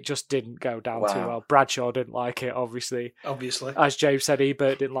 it just didn't go down too well. Bradshaw didn't like it, obviously. As James said,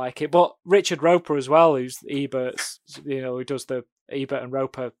 Ebert didn't like it. But Richard Roper as well, who's Ebert's, who does the Ebert and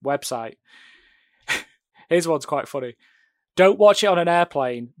Roper website. His one's quite funny. Don't watch it on an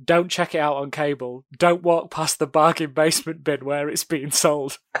airplane. Don't check it out on cable. Don't walk past the bargain basement bin where it's being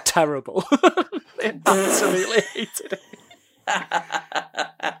sold. Terrible. They absolutely hated it.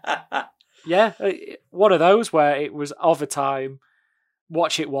 Yeah, one of those where it was of a time,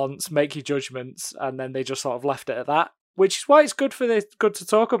 watch it once, make your judgments, and then they just sort of left it at that. Which is why it's good to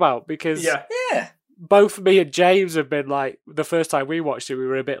talk about, because both me and James have been like, the first time we watched it, we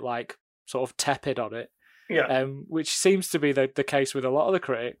were a bit like sort of tepid on it. Yeah. Which seems to be the case with a lot of the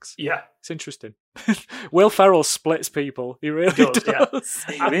critics. Yeah. It's interesting. Will Ferrell splits people. He really does. Yeah.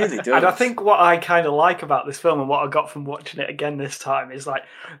 He really does. And I think what I kind of like about this film and what I got from watching it again this time is like,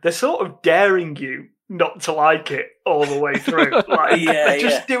 they're sort of daring you not to like it all the way through. Like, they're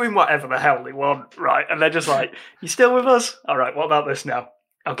just doing whatever the hell they want, right? And they're just like, you still with us? All right, what about this now?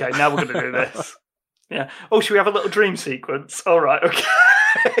 Okay, now we're going to do this. Yeah. Oh, should we have a little dream sequence? All right, okay.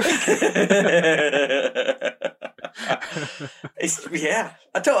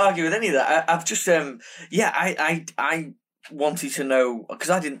 I don't argue with any of that. I've just I wanted to know, because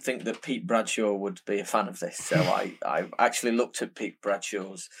I didn't think that Pete Bradshaw would be a fan of this, so I actually looked at Pete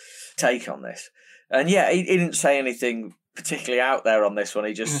Bradshaw's take on this, and he didn't say anything particularly out there on this one.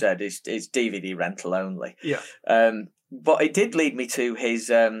 He just said it's DVD rental only. But it did lead me to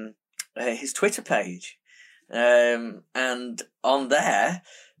his Twitter page. And on there,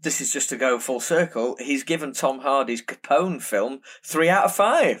 this is just to go full circle, he's given Tom Hardy's Capone film 3 out of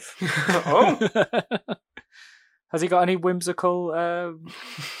 5. Oh. Has he got any whimsical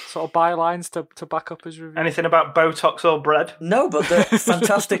sort of bylines to back up his review? Anything about Botox or bread? No, but the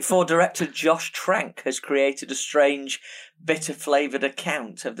Fantastic Four director Josh Trank has created a strange, bitter-flavoured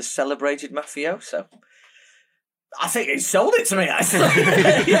account of the celebrated mafioso. I think he sold it to me, actually.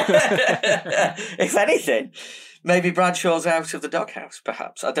 If anything, maybe Bradshaw's out of the doghouse,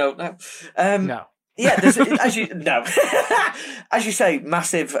 perhaps. I don't know. No. Yeah, as you say,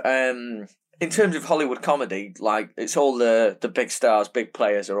 massive. In terms of Hollywood comedy, like, it's all the big stars, big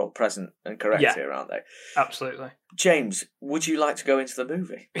players are all present and correct here, aren't they? Absolutely. James, would you like to go into the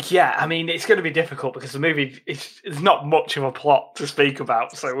movie? Yeah, I mean, it's going to be difficult because the movie is not much of a plot to speak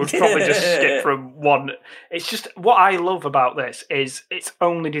about, so we'll probably just skip from one. It's just, what I love about this is it's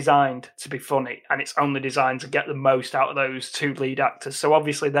only designed to be funny, and it's only designed to get the most out of those two lead actors. So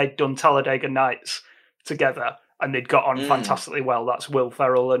obviously they'd done Talladega Nights together, and they'd got on fantastically well. That's Will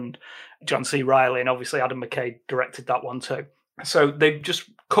Ferrell and John C. Reilly, and obviously Adam McKay directed that one too. So they just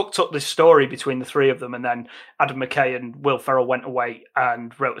cooked up this story between the three of them, and then Adam McKay and Will Ferrell went away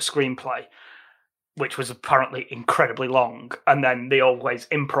and wrote a screenplay, which was apparently incredibly long. And then they always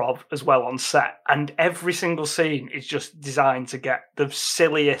improv as well on set. And every single scene is just designed to get the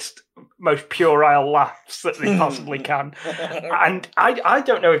silliest, most puerile laughs that they possibly can. And I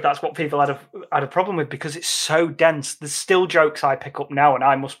don't know if that's what people had a problem with, because it's so dense. There's still jokes I pick up now, and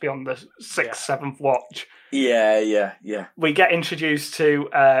I must be on the 6th, 7th watch. Yeah. We get introduced to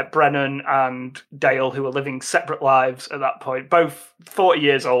Brennan and Dale, who are living separate lives at that point, both 40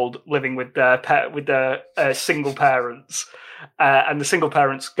 years old, living with their single parents. And the single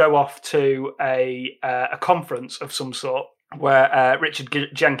parents go off to a conference of some sort, where Richard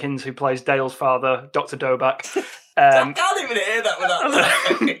Jenkins, who plays Dale's father, Dr. Doback... I can't even hear that without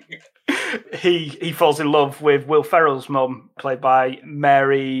laughing. he falls in love with Will Ferrell's mum, played by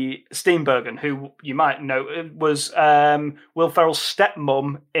Mary Steenburgen, who you might know was Will Ferrell's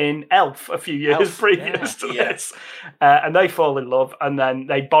stepmom in Elf a few years previous to this. And they fall in love, and then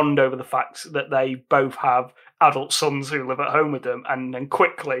they bond over the fact that they both have adult sons who live at home with them, and then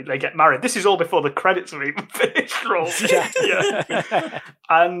quickly they get married. This is all before the credits have even finished rolling.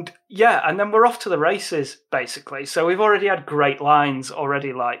 And then we're off to the races, basically. So we've already had great lines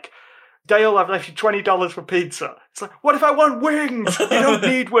already, like, Dale, I've left you $20 for pizza. It's like, what if I want wings? You don't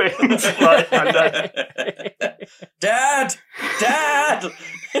need wings. Like, Dad!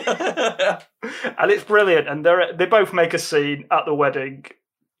 And it's brilliant. And they both make a scene at the wedding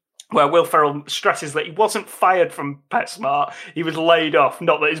where Will Ferrell stresses that he wasn't fired from PetSmart, he was laid off,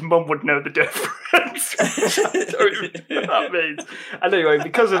 not that his mum would know the difference. I don't even know what that means. And anyway,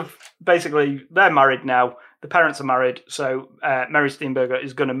 because of, basically, they're married now, the parents are married, so Mary Steenburgen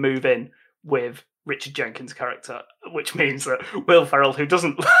is going to move in with Richard Jenkins' character, which means that Will Ferrell, who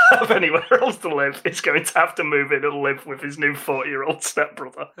doesn't have anywhere else to live, is going to have to move in and live with his new 40-year-old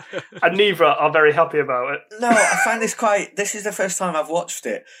stepbrother. And neither are very happy about it. No, I find this is the first time I've watched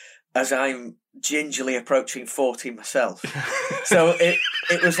it as I'm gingerly approaching 40 myself. So it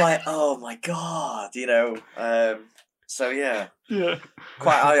was like, oh my God, so yeah.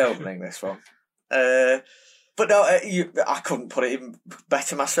 Quite eye-opening, this one. But no, I couldn't put it even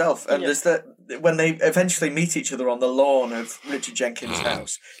better myself. And there's when they eventually meet each other on the lawn of Richard Jenkins'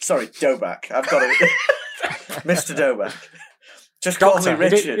 house. Sorry, Doback. I've got it. Mr. Doback. Just call me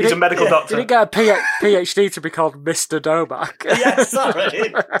Richard. He's a medical doctor. Did he get a PhD to be called Mr. Doback? Yeah, sorry,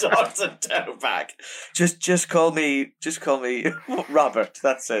 Dr. Doback. Just call me Robert.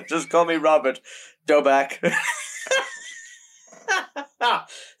 That's it. Just call me Robert Doback.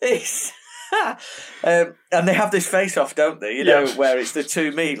 And they have this face-off, don't they? You know, where it's the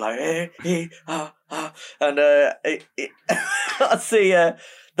two me, like and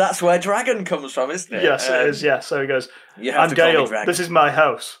that's where Dragon comes from, isn't it? Yes, it is. Yeah, so he goes, "I'm Dale. This is my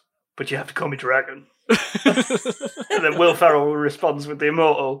house, but you have to call me Dragon." And then Will Ferrell responds with the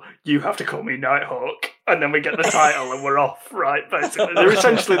immortal, "You have to call me Nighthawk." And then we get the title and we're off, right? Basically, they're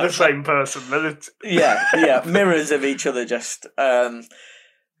essentially the same person. Mirrors of each other, just.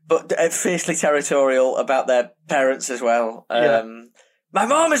 But fiercely territorial about their parents as well. My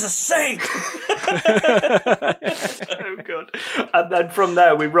mom is a saint! So good. And then from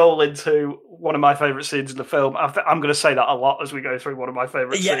there, we roll into one of my favourite scenes in the film. I'm going to say that a lot as we go through one of my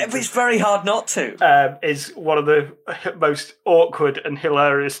favourite scenes. Yeah, it's very hard not to. Is one of the most awkward and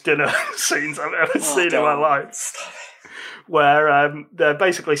hilarious dinner scenes I've ever seen in my life. Where they're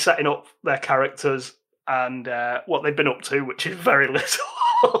basically setting up their characters and what they've been up to, which is very little.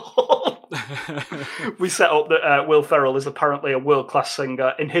 We set up that Will Ferrell is apparently a world-class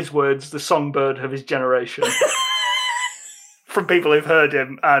singer. In his words, the songbird of his generation. From people who've heard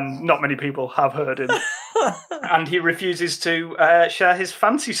him, and not many people have heard him. And he refuses to share his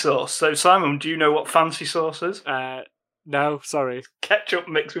fancy sauce. So, Simon, do you know what fancy sauce is? No, sorry. Ketchup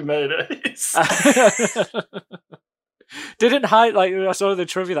mixed with mayonnaise. Didn't Hyde, I saw the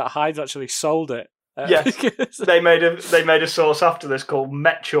trivia that Hyde's actually sold it. Yes, they made a sauce after this called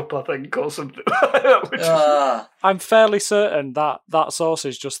Metchup, I think, or something. I'm fairly certain that sauce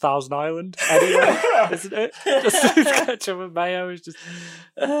is just Thousand Island anyway, isn't it? Just ketchup and mayo is just.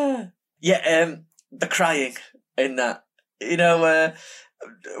 The crying in that,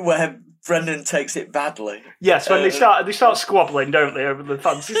 where Brendan takes it badly. Yes, when they start squabbling, don't they, over the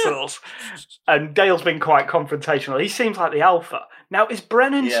fancy sauce? And Dale's been quite confrontational. He seems like the alpha. Now, is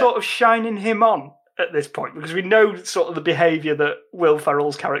Brennan sort of shining him on at this point? Because we know sort of the behaviour that Will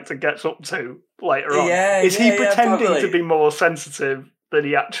Ferrell's character gets up to later on. Is he pretending to be more sensitive than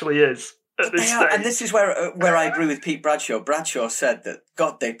he actually is at this stage? And this is where I agree with Pete Bradshaw. Bradshaw said that,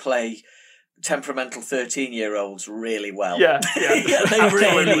 God, they play temperamental 13-year-olds really well. Yeah, they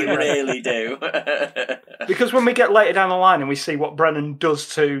really do. Because when we get later down the line and we see what Brennan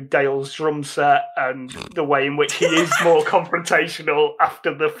does to Dale's drum set and the way in which he is more confrontational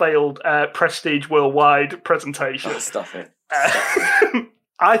after the failed Prestige Worldwide presentation. Oh, stop it.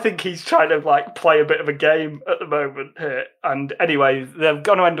 I think he's trying to play a bit of a game at the moment here. And anyway, they're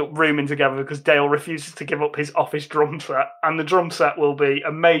going to end up rooming together because Dale refuses to give up his office drum set, and the drum set will be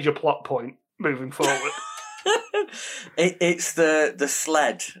a major plot point moving forward. It's the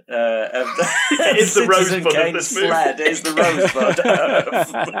sled of the it's the rosebud of this sled. It's the rosebud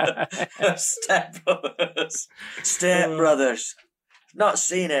of Step Brothers. Step Brothers. Not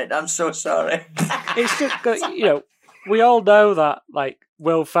seen it. I'm so sorry. It's just we all know that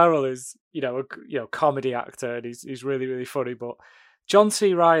Will Ferrell is a comedy actor and he's really, really funny, but John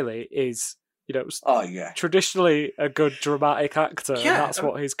C. Reilly is, traditionally a good dramatic actor, and that's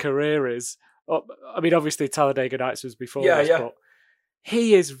what his career is. I mean, obviously Talladega Nights was before this, but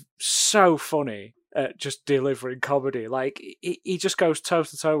he is so funny at just delivering comedy. Like, he just goes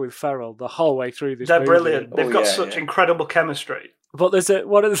toe-to-toe with Ferrell the whole way through this movie. They're brilliant. They've got such incredible chemistry. But there's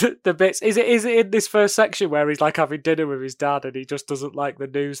one of the bits. Is it in this first section where he's like having dinner with his dad and he just doesn't like the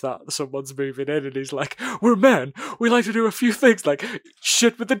news that someone's moving in, and he's like, "We're men. We like to do a few things like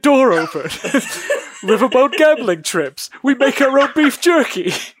shit with the door open, riverboat gambling trips. We make our own beef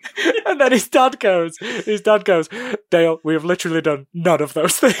jerky." And then his dad goes, "Dale, we have literally done none of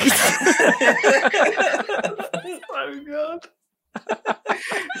those things." Oh God.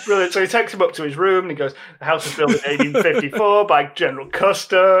 Brilliant. So he takes him up to his room and he goes, "The house was built in 1854 by General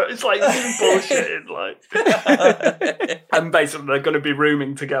Custer." It's like bullshit. And basically they're going to be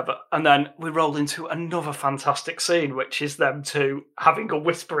rooming together. And then we roll into another fantastic scene, which is them two having a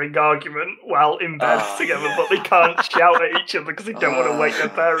whispering argument while in bed together, but they can't shout at each other because they don't want to wake their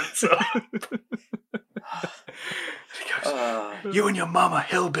parents up. He goes, "You and your mum are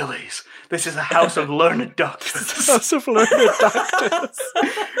hillbillies. This is a house of learned doctors." House of learned doctors.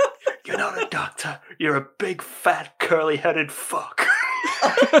 "You're not a doctor. You're a big, fat, curly-headed fuck."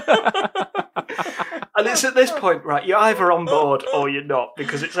 And it's at this point, right, you're either on board or you're not,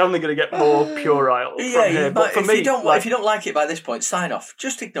 because it's only going to get more puerile from here. But for if you don't like it by this point, sign off.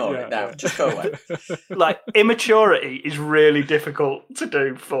 Just ignore it now. Just go away. Like, immaturity is really difficult to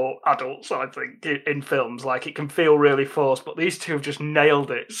do for adults, I think, in films. Like, it can feel really forced, but these two have just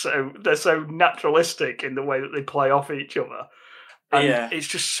nailed it. So they're so naturalistic in the way that they play off each other. And it's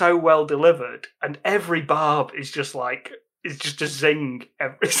just so well delivered. And every barb is just like, it's just a zing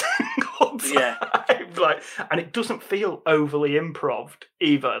every single time. Like, and it doesn't feel overly improved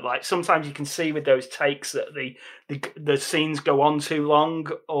either. Like, sometimes you can see with those takes that the scenes go on too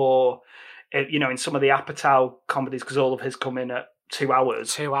long, or in some of the Apatow comedies, because all of his come in at 2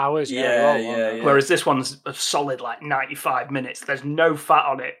 hours. 2 hours, Whereas this one's a solid 95 minutes. There's no fat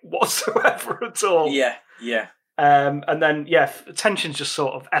on it whatsoever at all. And then tensions just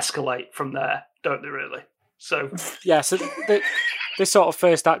sort of escalate from there, don't they? Really. So this sort of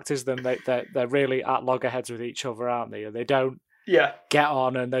first act is them. They're really at loggerheads with each other, aren't they? And they don't get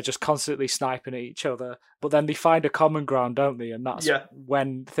on, and they're just constantly sniping at each other. But then they find a common ground, don't they? And that's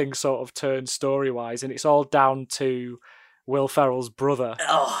when things sort of turn story-wise, and it's all down to Will Ferrell's brother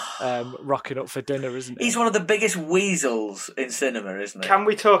rocking up for dinner, isn't it? He's one of the biggest weasels in cinema, isn't he? Can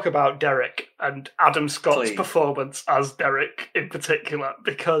we talk about Derek and Adam Scott's performance as Derek in particular?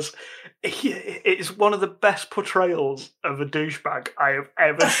 Because it's one of the best portrayals of a douchebag I have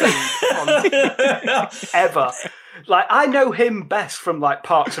ever seen. Ever. Like, I know him best from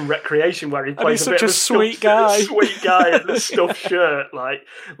Parks and Recreation, where he plays a bit of a sweet guy in the stuffed shirt. Like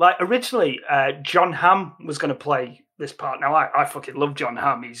originally, John Hamm was going to play this part. Now, I fucking love John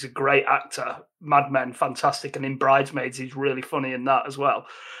Hamm. He's a great actor. Mad Men, fantastic. And in Bridesmaids, he's really funny in that as well.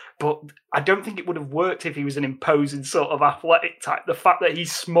 But I don't think it would have worked if he was an imposing sort of athletic type. The fact that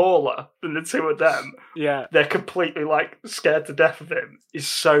he's smaller than the two of them, they're completely scared to death of him, is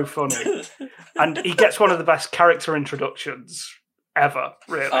so funny. And he gets one of the best character introductions ever,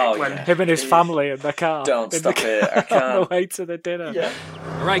 really. Him and his family in the car. Don't stop it. I can't. On the way to the dinner. Yeah.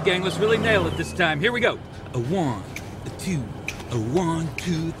 All right, gang, let's really nail it this time. Here we go. A 1, a 2, a 1,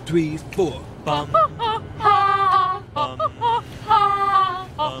 2, 3, 4. Bum.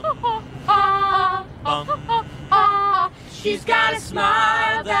 She's got a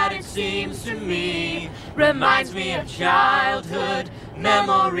smile that it seems to me reminds me of childhood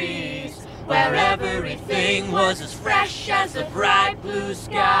memories, where everything was as fresh as a bright blue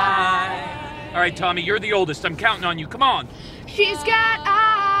sky. All right, Tommy, you're the oldest. I'm counting on you. Come on. She's got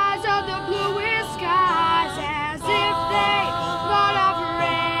eyes of the bluest skies, as if they thought of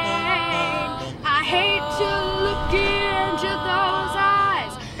rain. I hate to look into those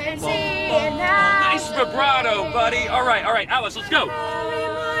eyes and see it now. Nice vibrato, buddy. All right, Alice, let's go.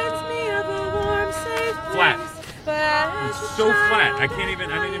 Flat. It's so flat. I don't even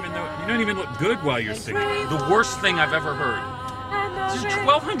know. You don't even look good while you're singing. The worst thing I've ever heard. This is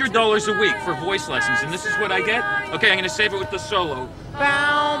 $1,200 a week for voice lessons, and this is what I get? Okay, I'm going to save it with the solo.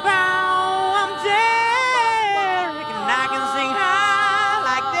 Bow, bow, I'm Derek, and I can sing high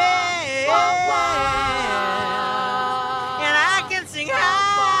like this. And I can sing high.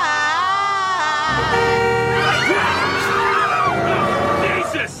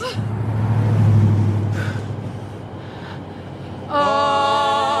 Jesus! Oh,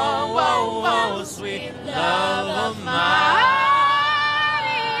 whoa, whoa, sweet love of mine.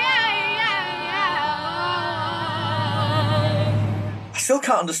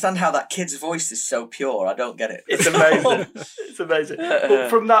 can't understand how that kid's voice is so pure. I don't get it. It's amazing. It's amazing. But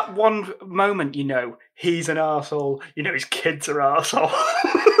from that one moment, he's an arsehole. His kids are arseholes.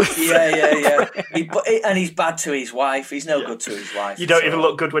 Yeah. And he's bad to his wife. He's no good to his wife. You don't even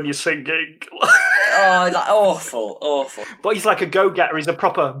look good when you're singing. Awful. But he's like a go-getter. He's a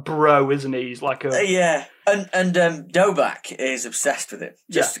proper bro, isn't he? He's like a... Yeah. And Dobak is obsessed with him.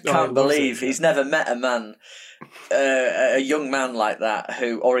 Can't believe he's never met a man, a young man like that,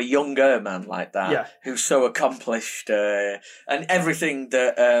 or a younger man like that, who's so accomplished, and everything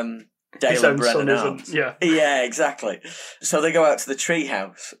that Dale and Brennan aren't. Yeah, exactly. So they go out to the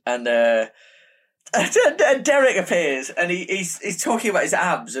treehouse, and Derek appears, and he's talking about his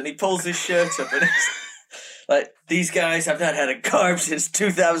abs, and he pulls his shirt up, and he's like, "These guys have not had a carb since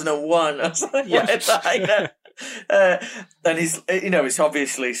 2001." I was like, "What is that?" And he's, it's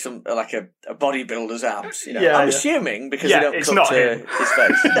obviously some like a bodybuilder's abs. I'm assuming because they don't cut to his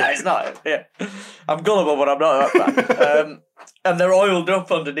face. No, it's not him. Yeah, I'm gullible, but I'm not that bad. And they're oiled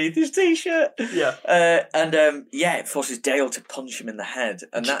up underneath his t-shirt. Yeah. It forces Dale to punch him in the head,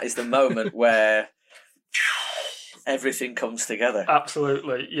 and that is the moment where everything comes together.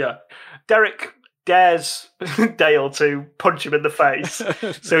 Absolutely, yeah. Derek dares Dale to punch him in the face,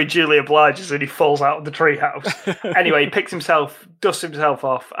 so he duly obliges and he falls out of the treehouse. Anyway, he dusts himself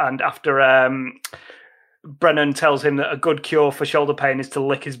off, and after Brennan tells him that a good cure for shoulder pain is to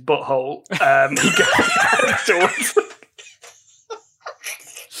lick his butthole, he goes towards...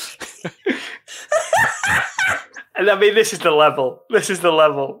 And I mean, this is the level.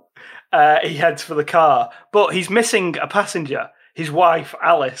 He heads for the car, but he's missing a passenger. His wife,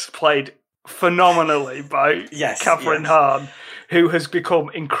 Alice, played phenomenally by Catherine Hahn, who has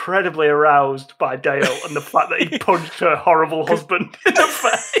become incredibly aroused by Dale and the fact that he punched her horrible husband in the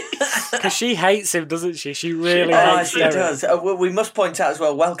face. Because she hates him, doesn't she? She really hates him. She does. We must point out as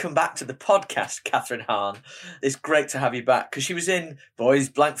well, welcome back to the podcast, Catherine Hahn. It's great to have you back, because she was in Boys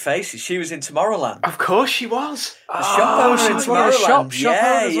Blank Faces. She was in Tomorrowland. Of course she was. The shop owner in Tomorrowland.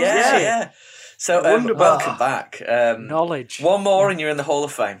 Yeah. So welcome back. Knowledge. One more and you're in the Hall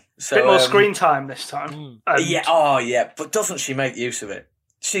of Fame. So, bit more screen time this time. But doesn't she make use of it?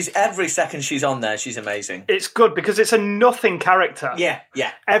 Every second she's on there, she's amazing. It's good because it's a nothing character. Yeah.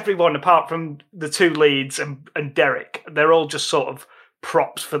 Everyone apart from the two leads and Derek, they're all just sort of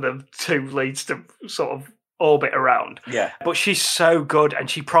props for the two leads to sort of orbit around. Yeah. But she's so good,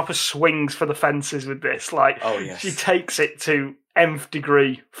 and she proper swings for the fences with this. Like, she takes it to nth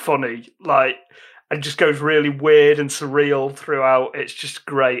degree funny, and just goes really weird and surreal throughout. It's just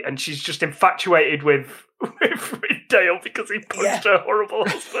great, and she's just infatuated with Dale because he punched her horrible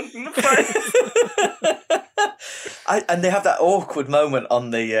husband in the face. And they have that awkward moment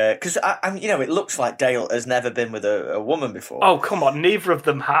on the because it looks like Dale has never been with a woman before. Oh come on, neither of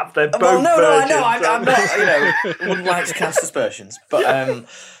them have. They're both virgins. I know. I'm not. Wouldn't like to cast aspersions, but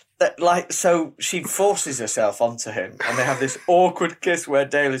so she forces herself onto him, and they have this awkward kiss where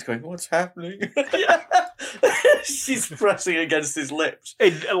Dale is going, "What's happening?" She's pressing against his lips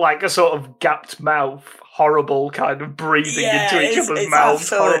in like a sort of gapped mouth, horrible kind of breathing into each other's mouths.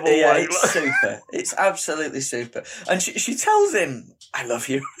 Horrible way. It's super. It's absolutely super. And she tells him, "I love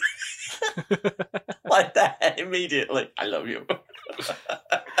you," like that immediately. I love you.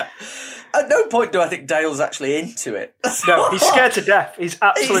 At no point do I think Dale's actually into it. No, he's scared to death. He's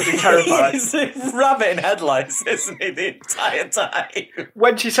absolutely terrified. He's a rabbit in headlights, isn't he, the entire time?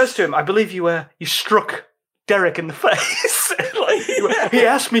 When she says to him, "I believe you struck Derek in the face," he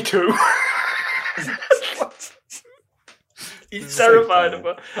asked me to. He's terrified of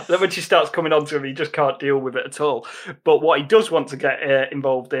her. And then when she starts coming on to him, he just can't deal with it at all. But what he does want to get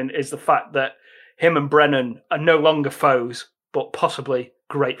involved in is the fact that him and Brennan are no longer foes, but possibly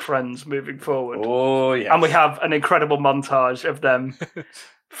great friends moving forward. Oh, yeah. And we have an incredible montage of them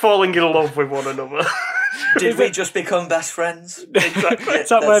falling in love with one another. Did we just become best friends? Exactly.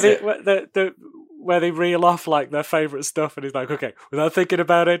 It's like where they reel off like their favourite stuff, and he's like, "Okay, without thinking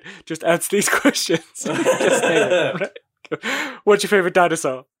about it, just answer these questions." Just say it. What's your favourite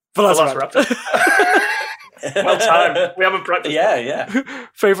dinosaur? Velociraptor. Well timed. We haven't practiced. Yeah.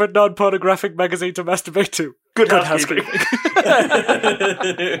 Favourite non-pornographic magazine to masturbate to? Good housekeeping.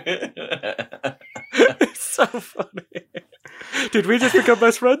 It's so funny. Did we just become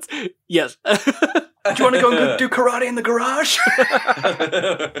best friends? Yes. Do you want to go and do karate in the garage?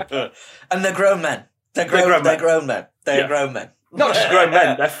 And they're grown men. They're grown men. They're grown men. Not just grown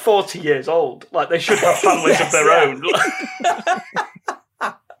men. They're 40 years old. Like, they should have families of their own.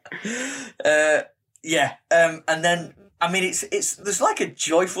 And then I mean, it's there's like a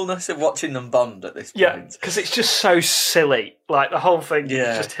joyfulness of watching them bond at this point. Yeah, because it's just so silly. Like, the whole thing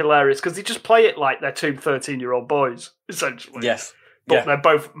is just hilarious, because they just play it like they're two 13-year-old boys, essentially. Yes. But they're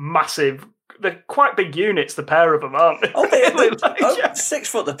both massive. They're quite big units, the pair of them, aren't they? Oh, they're 6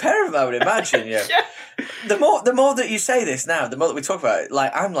 foot, the pair of them, I would imagine, yeah. The more that you say this now, the more that we talk about it,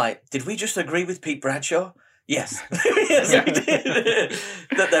 like, I'm like, did we just agree with Pete Bradshaw? Yes. Yes, we did.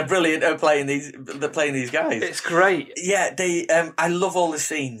 That they're brilliant at playing these guys. It's great. Yeah, they. I love all the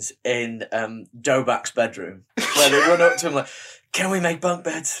scenes in Dobak's bedroom where they run up to him like, "Can we make bunk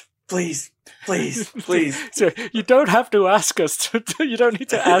beds, please, please, please?" So you don't have to ask us to. You don't need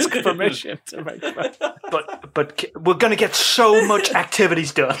to ask permission to make beds. But we're going to get so much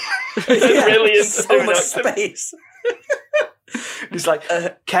activities done. Really, so much space. He's like,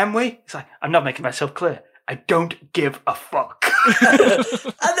 "Can we?" He's like, "I'm not making myself clear. I don't give a fuck." And then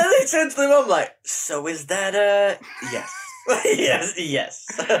they turn to the mum like, "So is that yes." yes.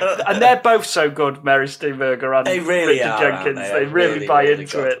 And they're both so good, Mary Steenburgen and they really Richard are, Jenkins. They really buy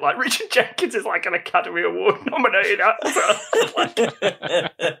into it. Like, Richard Jenkins is like an Academy Award nominated actor.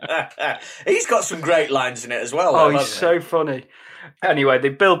 He's got some great lines in it as well. Oh, he's so funny. Anyway, they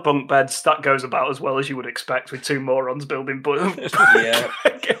build bunk beds. That goes about as well as you would expect with two morons building bunk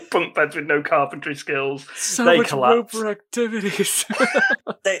beds with no carpentry skills. So they much collapse. room for activities.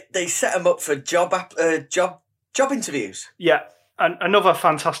 They set them up for job interviews. Yeah, and another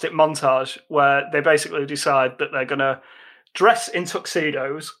fantastic montage where they basically decide that they're going to dress in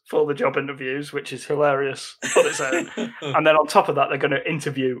tuxedos for the job interviews, which is hilarious on its own. And then on top of that, they're going to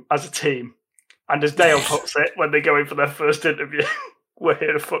interview as a team. And as Dale puts it, when they go in for their first interview, we're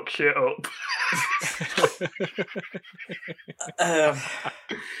here to fuck shit up.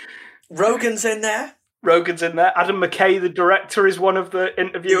 Rogan's in there. Adam McKay, the director, is one of the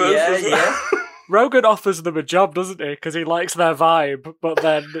interviewers. Yeah. Rogan offers them a job, doesn't he? Because he likes their vibe, but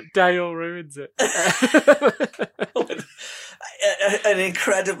then Dale ruins it. An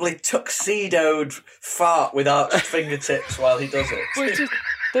incredibly tuxedoed fart with arched fingertips while he does it. Which is,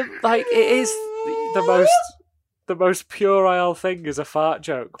 it is the most puerile thing is a fart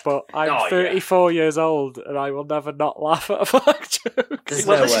joke, but I'm 34 years old and I will never not laugh at a fart joke. This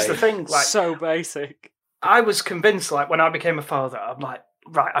is the thing. Like, so basic. I was convinced, like, when I became a father, I'm like,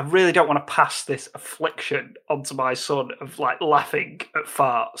 right, I really don't want to pass this affliction onto my son of, like, laughing at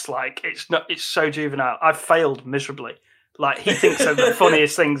farts. Like, it's so juvenile. I've failed miserably. Like, he thinks they're the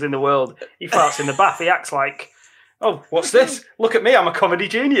funniest things in the world. He farts in the bath. He acts like, "Oh, what's this? Look at me, I'm a comedy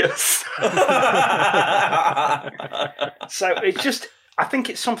genius." So it's just, I think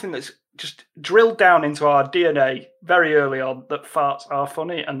it's something that's just drilled down into our DNA very early on, that farts are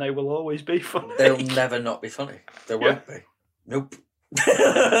funny and they will always be funny. They'll never not be funny. They won't be. Nope.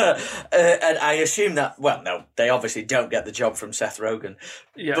 And I assume that, well, no, they obviously don't get the job from Seth Rogen.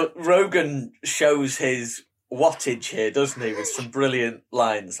 Yeah. But Rogen shows his wattage here, doesn't he, with some brilliant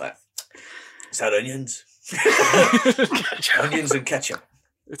lines like, "Is that onions? Onions and ketchup.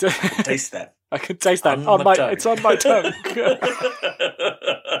 Taste that. I can taste that. It's on my tongue."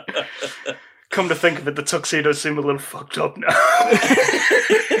 Come to think of it, the tuxedos seem a little fucked up now.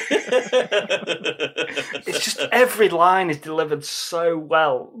 It's just every line is delivered so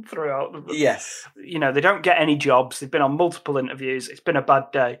well throughout. Yes. You know, they don't get any jobs. They've been on multiple interviews. It's been a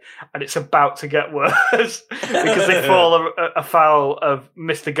bad day, and it's about to get worse because they fall afoul of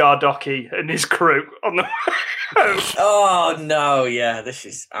Mr. Gardocki and his crew on the Oh, no, yeah, this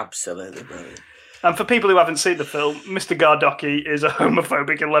is absolutely brilliant. And for people who haven't seen the film, Mr. Gardocki is a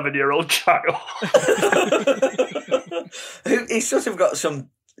homophobic 11-year-old child. He's sort of got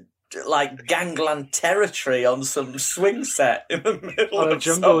some, like, gangland territory on some swing set in the middle of a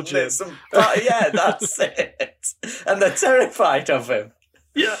jungle gym. Yeah, that's it. And they're terrified of him.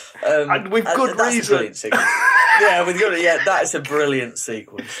 Yeah, and with good reason. That is a brilliant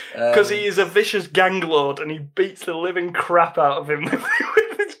sequence. Because he is a vicious gang lord and he beats the living crap out of him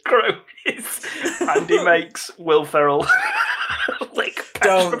with his groceries. And he makes Will Ferrell like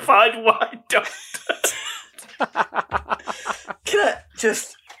petrified white dot. Can I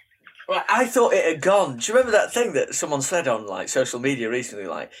just... Like, I thought it had gone. Do you remember that thing that someone said on, like, social media recently?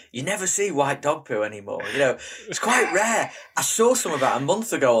 Like, you never see white dog poo anymore. You know, it's quite rare. I saw some about a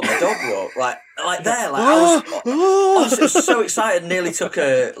month ago on the dog walk. Like there. Like, I was so excited. Nearly took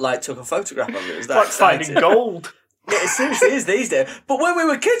a photograph of it. It was that like exciting. finding gold. It seriously is these days. But when we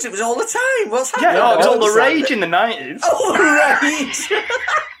were kids, it was all the time. What's happening? Yeah, it was all the rage in the 90s. All the rage.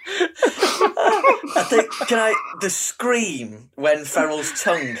 I think, the scream when Ferrell's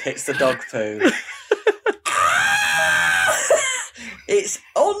tongue hits the dog poo. It's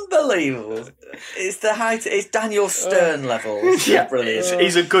unbelievable. It's the height. It's Daniel Stern level. Yeah, brilliant.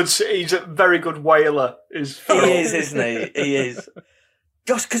 He's a very good whaler. He is, isn't he? He is.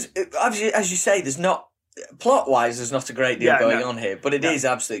 Gosh, because as you say, there's not plot-wise, there's not a great deal going on here, but it is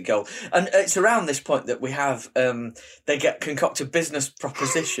absolute gold. And it's around this point that we have they concoct a business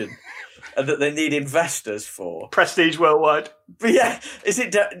proposition that they need investors for. Prestige Worldwide. But yeah, is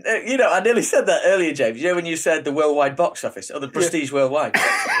it? I nearly said that earlier, James. You know when you said the worldwide box office or the Prestige Worldwide.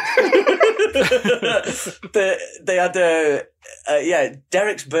 They had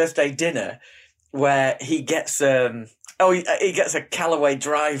Derek's birthday dinner where he gets he gets a Callaway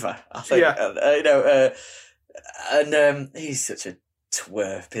driver, I think. And he's such a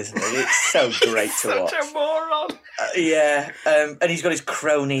twerp, isn't he? It's so great to watch. Such a moron. And he's got his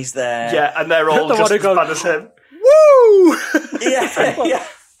cronies there. Yeah, and they're all just as bad as him. Woo! Yeah.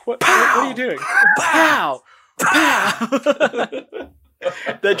 What are you doing? Pow! Pow!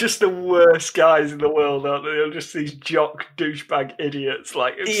 They're just the worst guys in the world, aren't they? They're just these jock douchebag idiots, so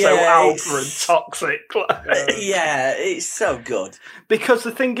alpha and toxic. Yeah, it's so good. Because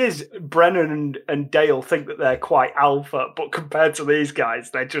the thing is, Brennan and Dale think that they're quite alpha, but compared to these guys,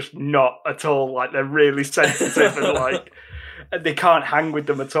 they're just not at all. Like, they're really sensitive and they can't hang with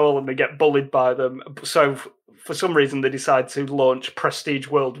them at all, and they get bullied by them. So for some reason, they decide to launch Prestige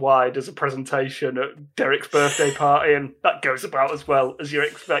Worldwide as a presentation at Derek's birthday party, and that goes about as well as you're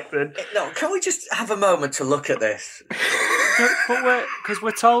expecting. No, can we just have a moment to look at this? Because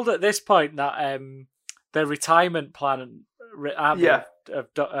we're told at this point that the retirement plan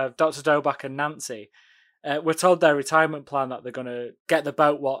of Dr. Doback and Nancy, we're told their retirement plan that they're going to get the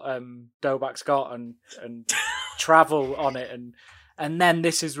boat what Doback's got and travel on it, and then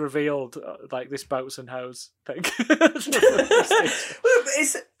this is revealed, like this boats and hose thing.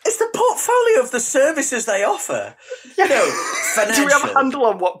 It's the portfolio of the services they offer. You know, financial. Do we have a handle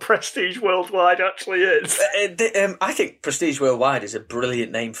on what Prestige Worldwide actually is? I think Prestige Worldwide is a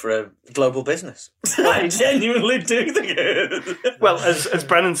brilliant name for a global business. I genuinely do think it is. Well, as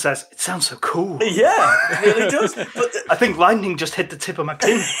Brennan says, it sounds so cool. Yeah, it really does. But I think lightning just hit the tip of my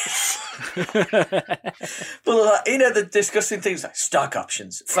penis. But they're discussing things like stock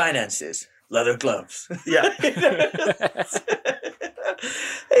options, finances, leather gloves. Yeah.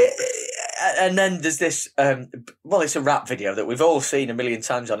 And then there's this, it's a rap video that we've all seen a million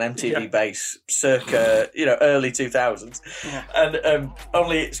times on MTV Base circa, early 2000s. Yeah. And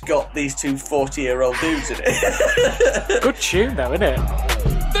only it's got these two 40-year-old dudes in it. Good tune, though, isn't it?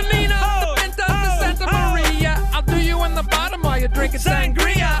 The Nina, the Pinta, the Santa Maria. I'll do you in the bottom while you're drinking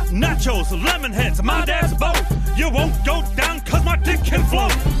sangria. Nachos, lemon heads, my dad's boat. You won't go down cause my dick can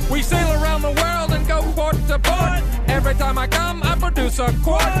float. We sail around the world and go port to port. Every time I come, I produce a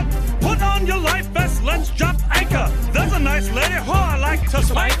quart. Put on your life vest, let's drop anchor. There's a nice lady who I like to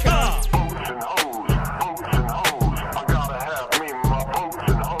spank her.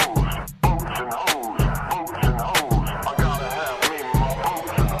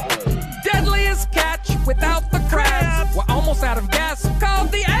 Deadliest catch without the crabs. We're almost out of gas,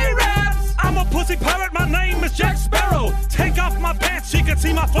 called the Arabs. I'm a pussy pirate, my name is Jack Sparrow. Take off my pants, you can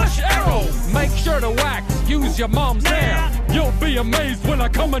see my flesh arrow. Make sure to wax, use your mom's hair. You'll be amazed when I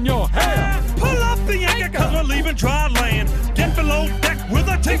come in your hair. Pull up the anchor cause we're leaving dry land. Get below deck with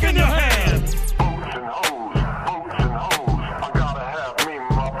a tick in your hand.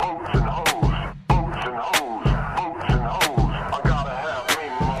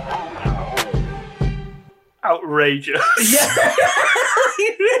 Outrageous. Yeah,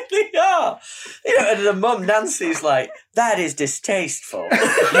 you really are. And the mum Nancy's like, that is distasteful.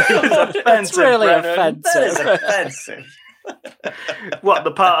 That's really offensive. That is offensive. What,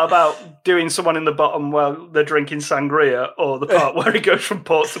 the part about doing someone in the bottom while they're drinking sangria, or the part where he goes from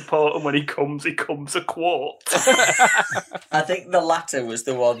port to port and when he comes a quart? I think the latter was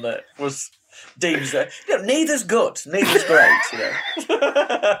the one that was deemed neither's good, neither's great.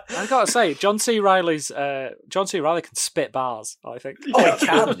 I've got to say, John C. Reilly can spit bars, I think. Oh, he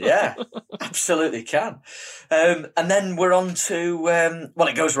can, yeah. Absolutely can. And then we're on to,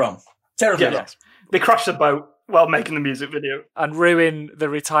 it goes wrong. Terribly wrong. They crash the boat while making the music video. And ruin the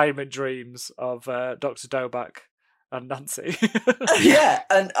retirement dreams of Dr. Doback and Nancy. Yeah,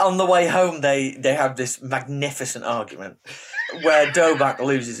 and on the way home, they have this magnificent argument where Doback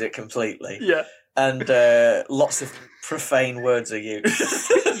loses it completely. Yeah. And lots of profane words are used.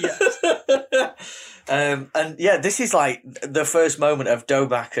 This is like the first moment of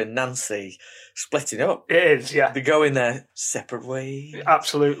Doback and Nancy splitting up. It is, yeah. They're going their separate ways.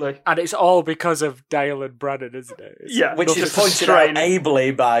 Absolutely. And it's all because of Dale and Brennan, isn't it? Which is pointed out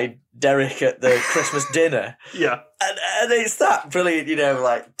ably by Derek at the Christmas dinner. Yeah. And it's that brilliant,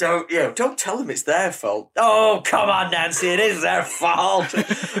 like, don't tell them it's their fault. Oh, come on, Nancy, it is their fault.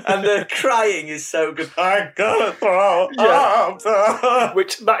 And the crying is so good. I gotta throw up.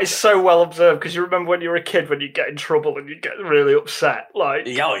 Which, that is so well observed, because you remember when you were a kid, when you get in trouble and you get really upset, like...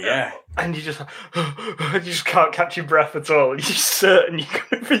 Oh, yeah. And you just can't catch your breath at all. You're certain you're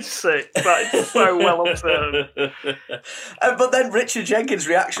going to be sick. That is so well observed. But then Richard Jenkins'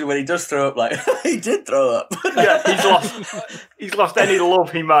 reaction when he does throw up, like, he did throw up. Yeah, he's lost any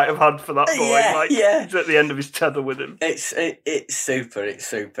love he might have had for that boy. He's at the end of his tether with him. It's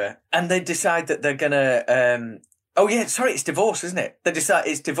super. And they decide that they're going to... it's divorce, isn't it? They decide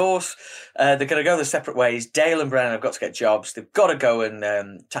it's divorce. They're going to go their separate ways. Dale and Brennan have got to get jobs. They've got to go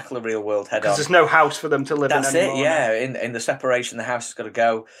and tackle the real world head on. Because there's no house for them to live in anymore. That's it, yeah. In the separation, the house has got to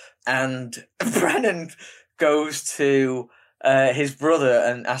go. And Brennan goes to his brother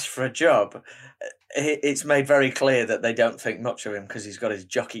and asks for a job. It's made very clear that they don't think much of him because he's got his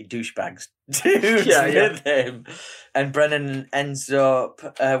jockey douchebags dudes with him. And Brennan ends up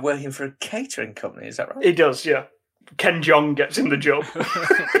working for a catering company, is that right? He does, yeah. Ken Jeong gets him the job.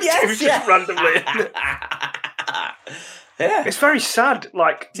 Just randomly. Yeah. It's very sad.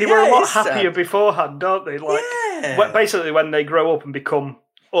 Like, they were a lot happier beforehand, aren't they? Like, basically, when they grow up and become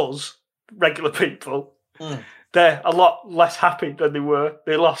us, regular people, they're a lot less happy than they were.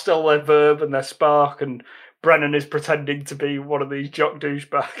 They lost all their verve and their spark, and Brennan is pretending to be one of these jock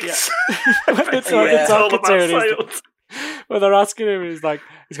douchebags. Yeah. It's all about sales. When they're asking him, he's going,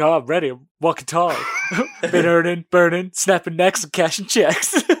 I'm ready, I'm walking tall. Been earning, burning, snapping necks and cashing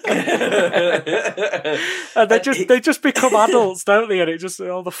checks. And they just become adults, don't they? And it just,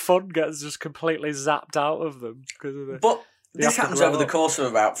 all the fun gets just completely zapped out of them. But this happens over the course of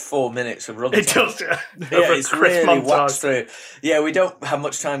about 4 minutes of runtime. It does, yeah. It's really waxed through. Yeah, we don't have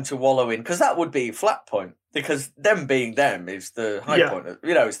much time to wallow in, because that would be flat point. Because them being them is the high point.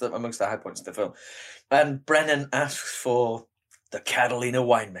 It's amongst the high points of the film. And Brennan asks for the Catalina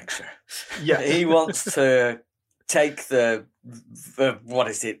wine mixer. Yeah. He wants to take the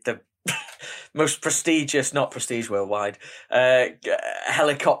most prestigious, not prestige worldwide,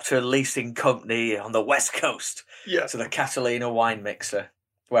 helicopter leasing company on the West Coast to the Catalina wine mixer,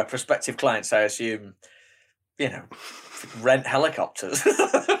 where prospective clients, I assume, rent helicopters.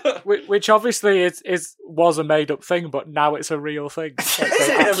 Which obviously was a made-up thing, but now it's a real thing. Is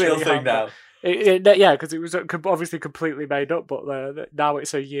it a real thing now? Because it was obviously completely made up, but now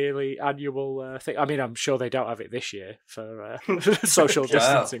it's a yearly annual thing. I mean, I'm sure they don't have it this year for social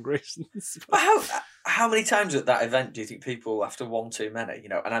distancing reasons. How many times at that event do you think people, after one too many,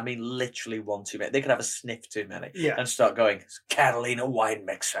 and I mean literally one too many, they could have a sniff too many and start going, Catalina wine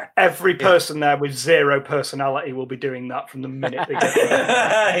mixer. Every person there with zero personality will be doing that from the minute they get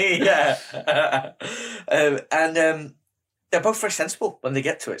there. And they're both very sensible when they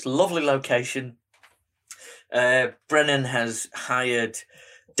get to it. It's a lovely location. Brennan has hired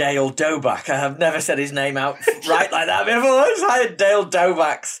Dale Doback. I have never said his name out right like that before. He's hired Dale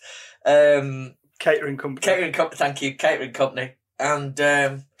Doback's catering company. Thank you, catering company. And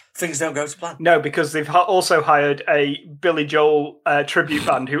things don't go to plan. No, because they've also hired a Billy Joel tribute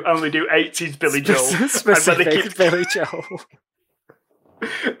band who only do 80s Billy Joel. Specific Billy Joel.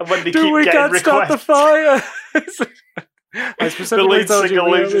 And when they keep getting requests, start the fire? I specifically told you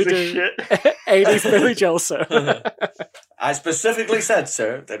we only do shit. 80s Billy Joel, sir. I specifically said,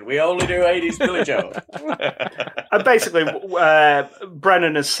 sir, that we only do 80s Billy Joel. And basically,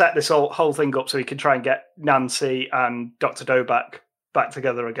 Brennan has set this whole thing up so he can try and get Nancy and Dr. Doback back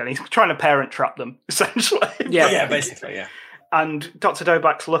together again. He's trying to parent trap them, essentially. Yeah, basically, yeah. And Dr.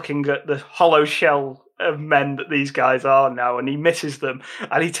 Doback's looking at the hollow shell of men that these guys are now, and he misses them,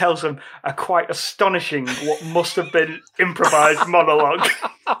 and he tells them a quite astonishing, what must have been improvised monologue.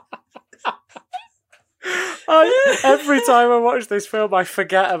 Every time I watch this film, I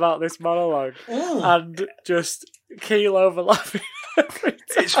forget about this monologue and just keel over laughing.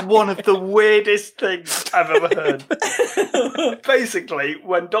 It's one of the weirdest things I've ever heard. Basically,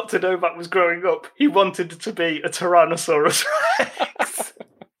 when Dr. Doback was growing up, he wanted to be a Tyrannosaurus Rex.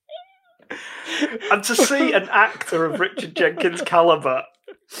 And to see an actor of Richard Jenkins' calibre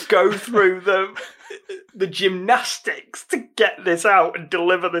go through the gymnastics to get this out and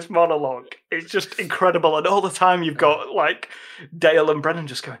deliver this monologue, it's just incredible. And all the time you've got like Dale and Brennan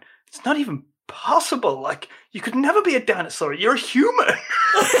just going, it's not even possible. Like, you could never be a dinosaur. You're a human.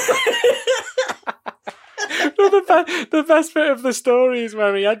 The best bit of the story is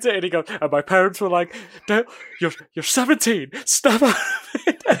where he ends it and he goes, and my parents were like, Dale, you're 17, step out of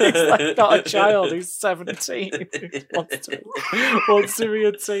it. And he's like not a child, he's 17. He wants to be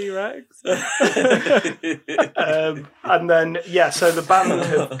a T-Rex. And then, so the band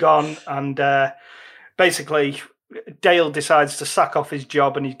have gone and basically Dale decides to sack off his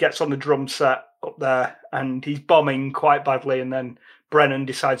job and he gets on the drum set up there and he's bombing quite badly, and then Brennan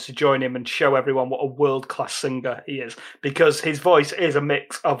decides to join him and show everyone what a world-class singer he is, because his voice is a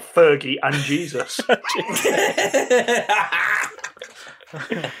mix of Fergie and Jesus.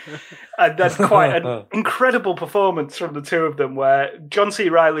 And then quite an incredible performance from the two of them where John C.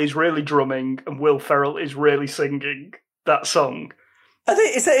 Reilly is really drumming and Will Ferrell is really singing that song. I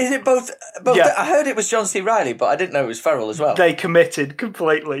think is it both? Yeah. I heard it was John C. Reilly, but I didn't know it was Ferrell as well. They committed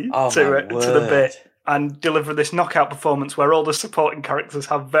completely to it, to the bit, and deliver this knockout performance where all the supporting characters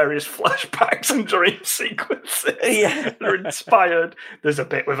have various flashbacks and dream sequences. Yeah. They're inspired. There's a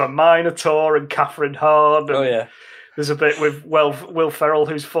bit with a Minotaur and Catherine Hahn. And Oh yeah. there's a bit with Will Ferrell,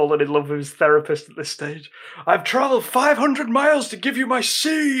 who's fallen in love with his therapist at this stage. I've travelled 500 miles to give you my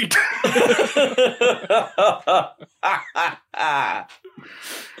seed.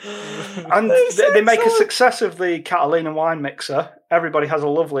 And they make a success of the Catalina wine mixer. Everybody has a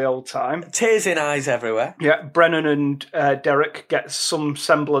lovely old time. Tears in eyes everywhere. Yeah, Brennan and Derek get some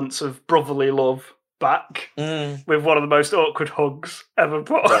semblance of brotherly love back with one of the most awkward hugs ever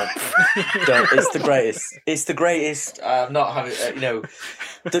put on. It's the greatest. It's the greatest. Not having,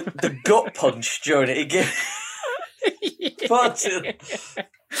 the gut punch during it. It gives.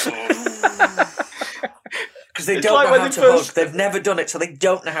 Because they don't know how to hug. They've never done it, so they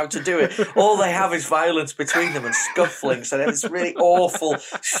don't know how to do it. All they have is violence between them and scuffling. So there's this really awful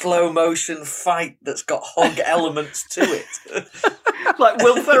slow motion fight that's got hug elements to it. Like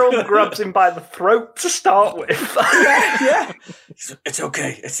Will Ferrell grabs him by the throat to start with. Yeah. It's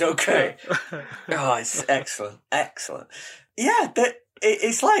okay. It's okay. Oh, it's excellent. Excellent. Yeah,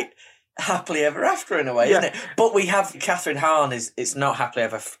 it's like happily ever after in a way, isn't it? But we have Catherine Hahn. It's not happily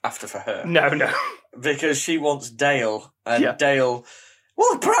ever after for her. No. Because she wants Dale, and Dale,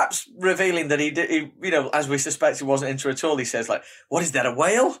 well, perhaps revealing that he, as we suspect he wasn't into her at all, he says, like, what is that, a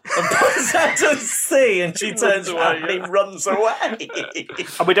whale? And puts out to sea, and she turns around and he runs away.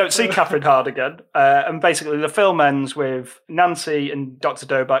 And we don't see Catherine Hahn again. And basically the film ends with Nancy and Dr.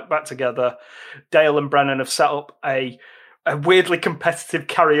 Doback back together. Dale and Brennan have set up a weirdly competitive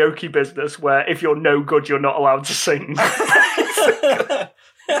karaoke business where if you're no good, you're not allowed to sing.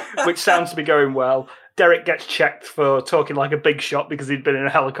 Which sounds to be going well. Derek gets checked for talking like a big shot because he'd been in a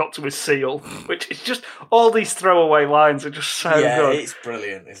helicopter with Seal, which is just, all these throwaway lines are just so good. Yeah, it's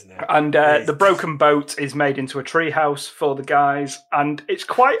brilliant, isn't it? And the broken boat is made into a treehouse for the guys, and it's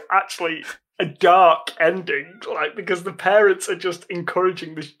quite actually a dark ending, like, because the parents are just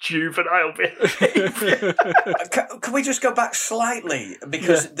encouraging this juvenile behaviour. Can we just go back slightly?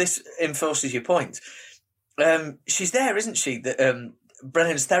 Because this enforces your point. She's there, isn't she?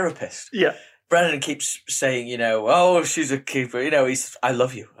 Brennan's therapist. Yeah. Brennan keeps saying, she's a keeper. I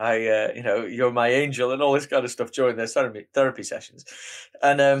love you. You're my angel and all this kind of stuff during their therapy sessions.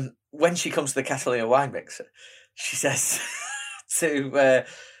 And when she comes to the Catalina wine mixer, she says to,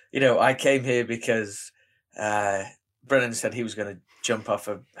 I came here because Brennan said he was going to jump off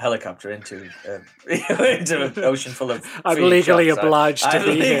a helicopter into an ocean full of. I'm legally obliged to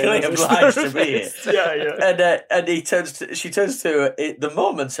be here. Yeah. And she turns to the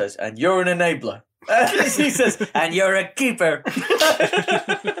mom and says, "And you're an enabler." She says, "And you're a keeper."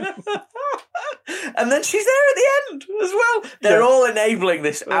 And then she's there at the end as well. They're all enabling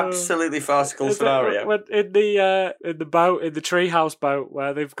this absolutely farcical scenario. In the boat, in the treehouse boat,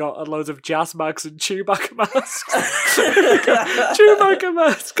 where they've got loads of jazz mags and Chewbacca masks. Chewbacca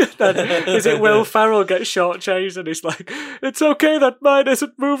mask. And then is it Will Ferrell gets shortchanged and he's like, "It's okay that mine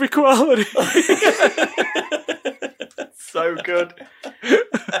isn't movie quality." So good.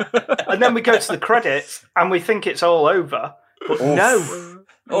 And then we go to the credits and we think it's all over, but no,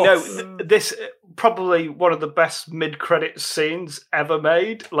 this probably one of the best mid-credit scenes ever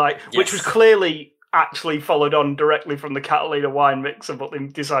made, which was clearly actually followed on directly from the Catalina wine mixer, but they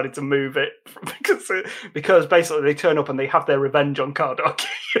decided to move it because basically they turn up and they have their revenge on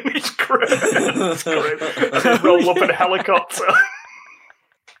Kardashian and his crew. And they roll up in a helicopter.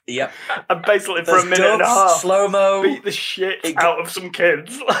 Yep. And basically for a minute and a half, slow-mo, beat the shit out of some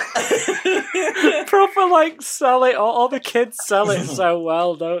kids. Proper sell it. All the kids sell it so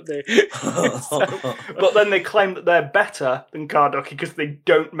well, don't they? But then they claim that they're better than Kardoki because they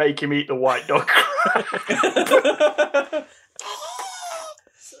don't make him eat the white dog.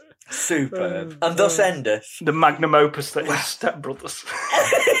 Superb. And thus endeth the magnum opus that is Step Brothers.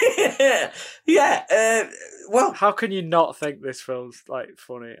 Well, how can you not think this film's like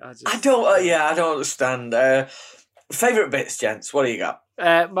funny? I don't understand. Favourite bits, gents? What do you got?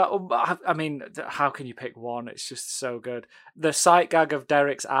 I mean, how can you pick one? It's just so good. The sight gag of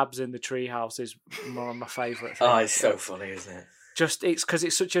Derek's abs in the treehouse is one of my favourite things. Oh, it's so funny, isn't it? Just it's because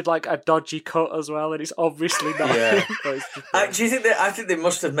it's such a dodgy cut as well, and it's obviously not. Yeah. Do you think that? I think they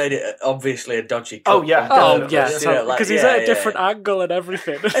must have made it obviously a dodgy cut. Oh yeah, because he's at a different angle and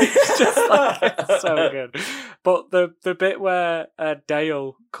everything. It's just it's so good. But the bit where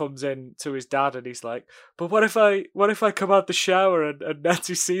Dale comes in to his dad and he's like, "But what if I come out the shower and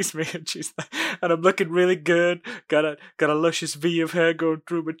Nettie sees me and she's like, and I'm looking really good, got a luscious V of hair going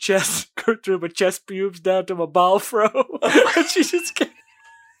through my chest pubes down to my ball fro," and she just gets.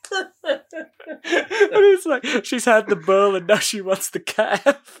 And it's like she's had the bull and now she wants the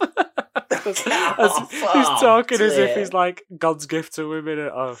calf. He's talking as if he's like God's gift to women.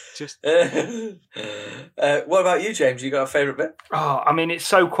 What about you, James? You got a favourite bit? Oh, I mean, it's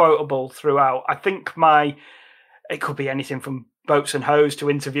so quotable throughout. I think it could be anything from Boats and Hose to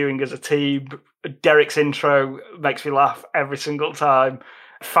Interviewing as a Team. Derek's intro makes me laugh every single time.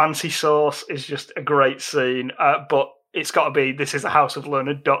 Fancy Sauce is just a great scene, but it's got to be, this is a house of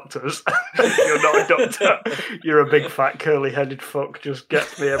learned doctors. You're not a doctor. You're a big fat curly-headed fuck. Just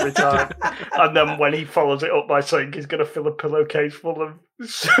gets me every time. And then when he follows it up by saying he's going to fill a pillowcase full of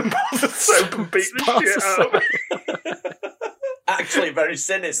bars of soap and beat the shit out. Actually very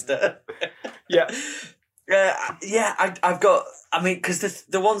sinister. Yeah. I've got, I mean, because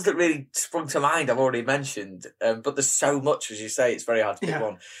the ones that really sprung to mind I've already mentioned, but there's so much, as you say, it's very hard to pick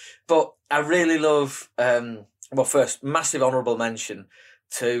one. But I really love... well, first, massive honourable mention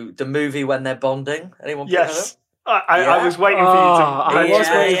to the movie When They're Bonding. Anyone pick that up? I was waiting for you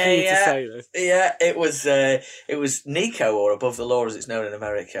to say this. Yeah, it was Nico, or Above the Law as it's known in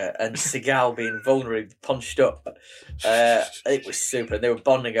America, and Seagal being vulnerably punched up. It was super, and they were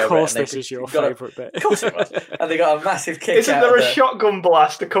bonding over it. Of course, this is your favourite bit. Of course it was. And they got a massive kick Isn't there a shotgun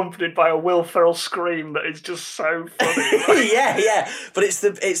blast accompanied by a Will Ferrell scream that is just so funny? yeah. But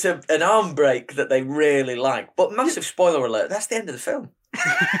it's an arm break that they really like. But massive spoiler alert, that's the end of the film.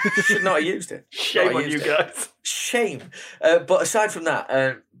 Should not have used it. Shame on you guys. Shame. But aside from that,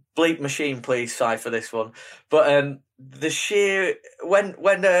 bleep machine, please, Si, for this one. But the sheer when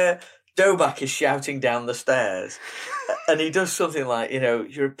Dobak is shouting down the stairs, and he does something like,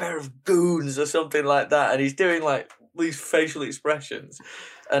 you're a pair of goons or something like that, and he's doing like these facial expressions,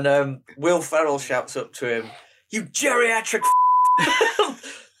 and Will Ferrell shouts up to him, "You geriatric."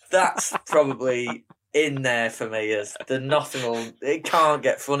 That's probably in there for me as it can't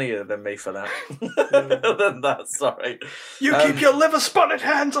get funnier than me for that. Than that, sorry. You keep your liver-spotted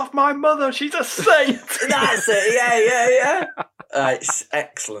hands off my mother, she's a saint. That's it, yeah. It's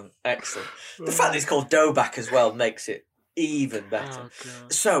excellent. The fact that it's called Dobak as well makes it even better.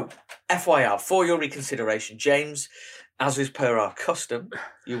 So, FYR, for your reconsideration, James, as is per our custom,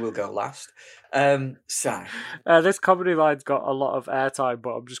 you will go last. Si. This comedy line's got a lot of airtime, but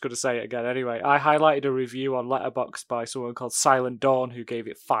I'm just going to say it again anyway. I highlighted a review on Letterboxd by someone called Silent Dawn who gave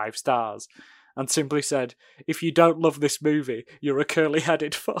it 5 stars and simply said, "If you don't love this movie, you're a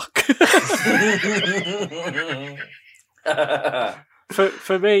curly-headed fuck."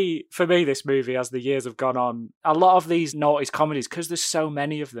 For me, this movie, as the years have gone on, a lot of these noughties comedies, because there's so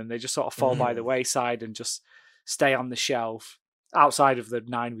many of them, they just sort of fall by the wayside and just stay on the shelf outside of the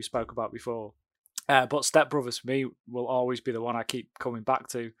 9 we spoke about before. But Step Brothers, for me, will always be the one I keep coming back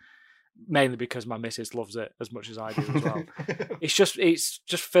to, mainly because my missus loves it as much as I do as well. It's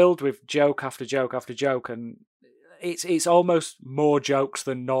just filled with joke after joke after joke, and it's almost more jokes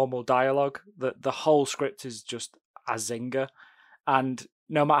than normal dialogue. The whole script is just a zinger, and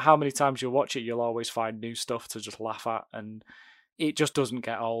no matter how many times you'll watch it, you'll always find new stuff to just laugh at, and it just doesn't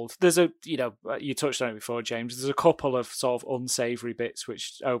get old. There's you touched on it before, James, there's a couple of sort of unsavoury bits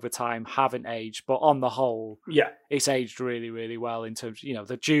which over time haven't aged, but on the whole, it's aged really, really well in terms of,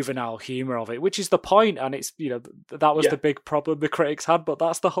 the juvenile humour of it, which is the point, and it's, that was the big problem the critics had, but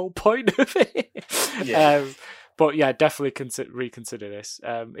that's the whole point of it. But yeah, definitely reconsider this.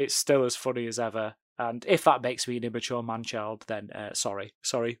 It's still as funny as ever, and if that makes me an immature man-child, then sorry,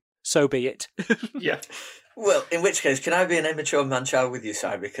 so be it. Yeah. Well, in which case, can I be an immature man-child with you, Si?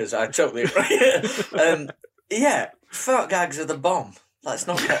 Because I totally agree. Fart gags are the bomb. Let's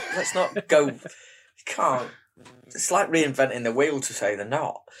not go. You can't. It's like reinventing the wheel to say they're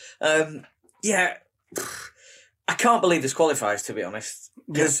not. I can't believe this qualifies, to be honest,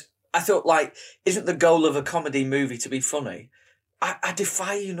 because I thought, isn't the goal of a comedy movie to be funny? I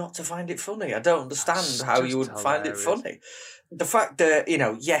defy you not to find it funny. I don't understand That's how you just would find it hilarious. funny. The fact that,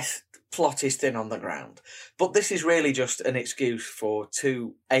 yes, plot is thin on the ground, but this is really just an excuse for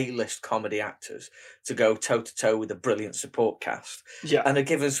two A-list comedy actors to go toe-to-toe with a brilliant support cast. Yeah. And are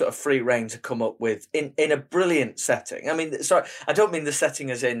given sort of free rein to come up with, in a brilliant setting. I mean, sorry, I don't mean the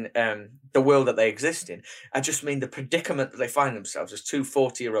setting as in the world that they exist in. I just mean the predicament that they find themselves as two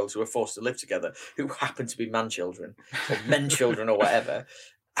 40-year-olds who are forced to live together, who happen to be man-children, or men-children or whatever.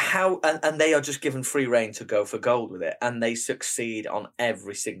 And they are just given free rein to go for gold with it, and they succeed on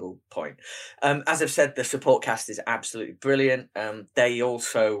every single point. As I've said, the support cast is absolutely brilliant. They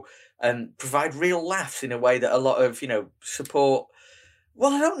also provide real laughs in a way that a lot of support.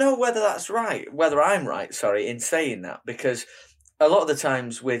 Well, I don't know whether I'm right. Sorry, in saying that, because a lot of the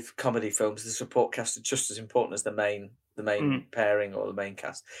times with comedy films, the support cast are just as important as the main pairing or the main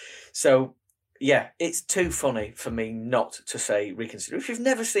cast. So. Yeah, it's too funny for me not to say reconsider. If you've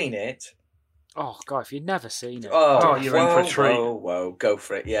never seen it... Oh, God, if you've never seen it... Oh, you're in for a treat. Whoa, go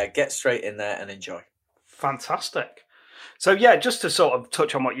for it. Yeah, get straight in there and enjoy. Fantastic. So, yeah, just to sort of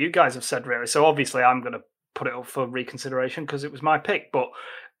touch on what you guys have said, really. So, obviously, I'm going to put it up for reconsideration because it was my pick. But,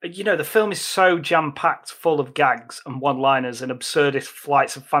 the film is so jam-packed full of gags and one-liners and absurdist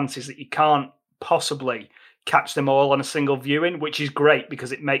flights of fancies that you can't possibly catch them all on a single viewing, which is great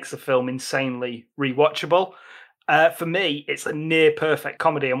because it makes the film insanely rewatchable. For me, it's a near perfect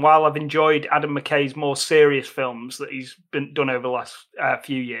comedy, and while I've enjoyed Adam McKay's more serious films that he's been done over the last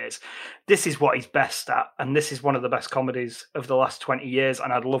few years, this is what he's best at, and this is one of the best comedies of the last 20 years,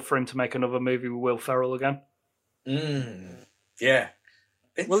 and I'd love for him to make another movie with Will Ferrell again. Yeah.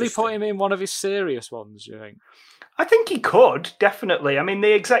 Will he put him in one of his serious ones, do you think? I think he could, definitely. I mean,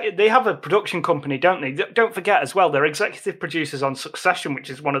 they have a production company, don't they? Don't forget as well, they're executive producers on Succession, which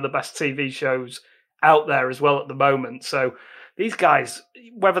is one of the best TV shows out there as well at the moment. So these guys,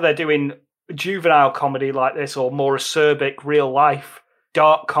 whether they're doing juvenile comedy like this or more acerbic, real-life,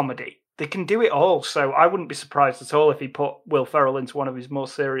 dark comedy, they can do it all. So I wouldn't be surprised at all if he put Will Ferrell into one of his more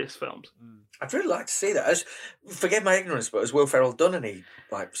serious films. I'd really like to see that. Forgive my ignorance, but has Will Ferrell done any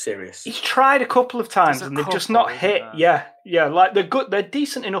serious? He's tried a couple of times and they've just not hit. Yeah, like they're good. They're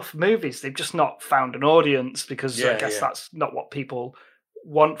decent enough movies. They've just not found an audience because I guess that's not what people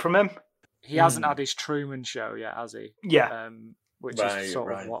want from him. He hasn't had his Truman Show yet, has he? Yeah, which is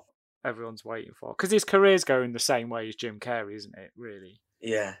sort of what everyone's waiting for because his career's going the same way as Jim Carrey, isn't it? Really?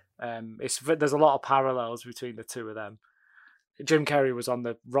 Yeah. There's a lot of parallels between the two of them. Jim Carrey was on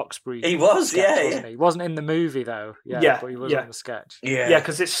the Roxbury. He was, sketch, yeah. Wasn't he? He wasn't in the movie though. But he was on the sketch. Yeah,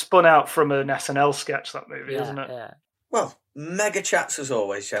 because it's spun out from an SNL sketch. That movie, isn't it? Yeah. Well, mega chats as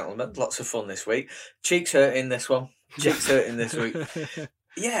always, gentlemen. Lots of fun this week. Cheeks hurting this one. Cheeks hurting this week.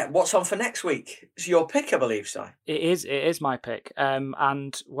 Yeah, what's on for next week? It's your pick, I believe, Si. It is my pick.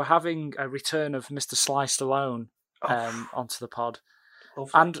 And we're having a return of Mr. Sly Stallone onto the pod.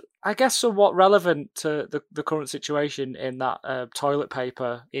 And I guess somewhat relevant to the current situation in that toilet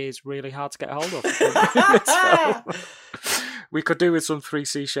paper is really hard to get hold of. So, we could do with some 3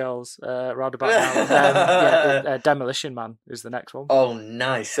 seashells round about now. Demolition Man is the next one. Oh,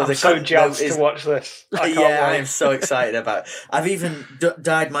 nice. So I'm so jazzed to watch this. I am so excited about it. I've even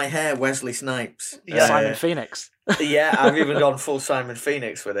dyed my hair Wesley Snipes. Simon Phoenix. I've even gone full Simon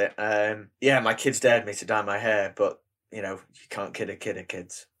Phoenix with it. My kids dared me to dye my hair, but you can't kid a kid,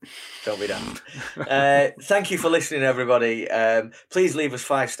 kids. Don't be daft. Thank you for listening, everybody. Please leave us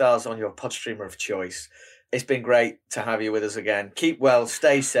 5 stars on your pod streamer of choice. It's been great to have you with us again. Keep well,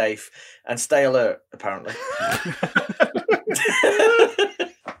 stay safe, and stay alert, apparently.